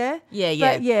will be there. Yeah.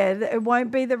 But it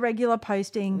won't be the regular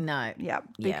posting. No. Yeah,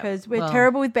 Yeah. because we're Well-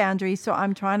 terrible with boundaries, so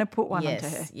I'm trying to put one onto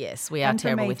her. Yes, we are And for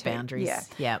terrible me with too. boundaries. Yeah.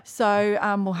 Yeah. So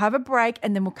we'll have a break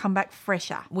and then we'll come back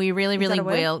fresher. We really, Is that really a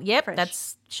word? will. Yep, Fresh.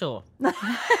 that's sure.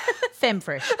 Femme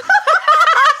fresh.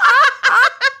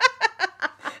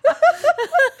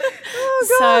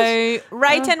 So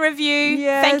rate and review.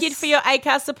 yes. Thank you for your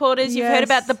Acast supporters. You've heard Yes.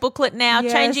 about the booklet now,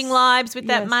 Yes. changing lives with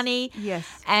that Yes. money. Yes.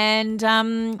 And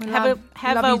love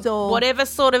have yous all. whatever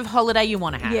sort of holiday you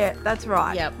want to have. Yeah, that's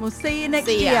right. Yep. We'll see you next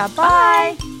See ya. year.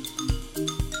 Bye.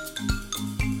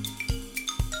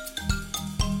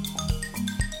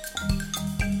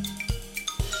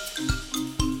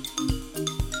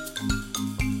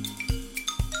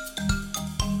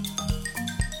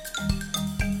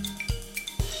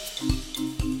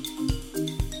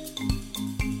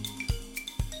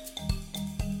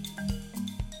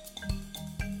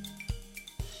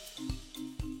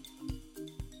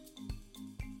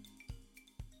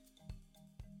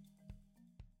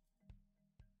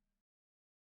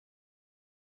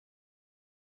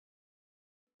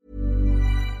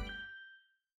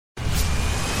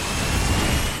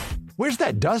 Where's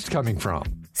that dust coming from?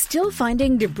 Still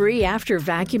finding debris after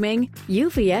vacuuming?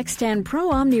 Eufy X10 Pro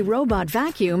Omni Robot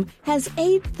Vacuum has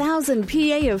 8,000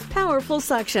 PA of powerful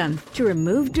suction to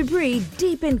remove debris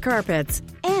deep in carpets.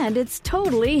 And it's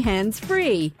totally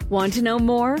hands-free. Want to know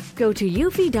more? Go to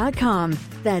eufy.com.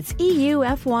 That's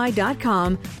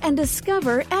EUFY.com and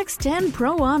discover X10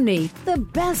 Pro Omni, the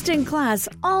best-in-class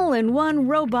all-in-one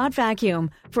robot vacuum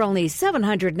for only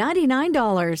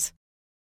 $799.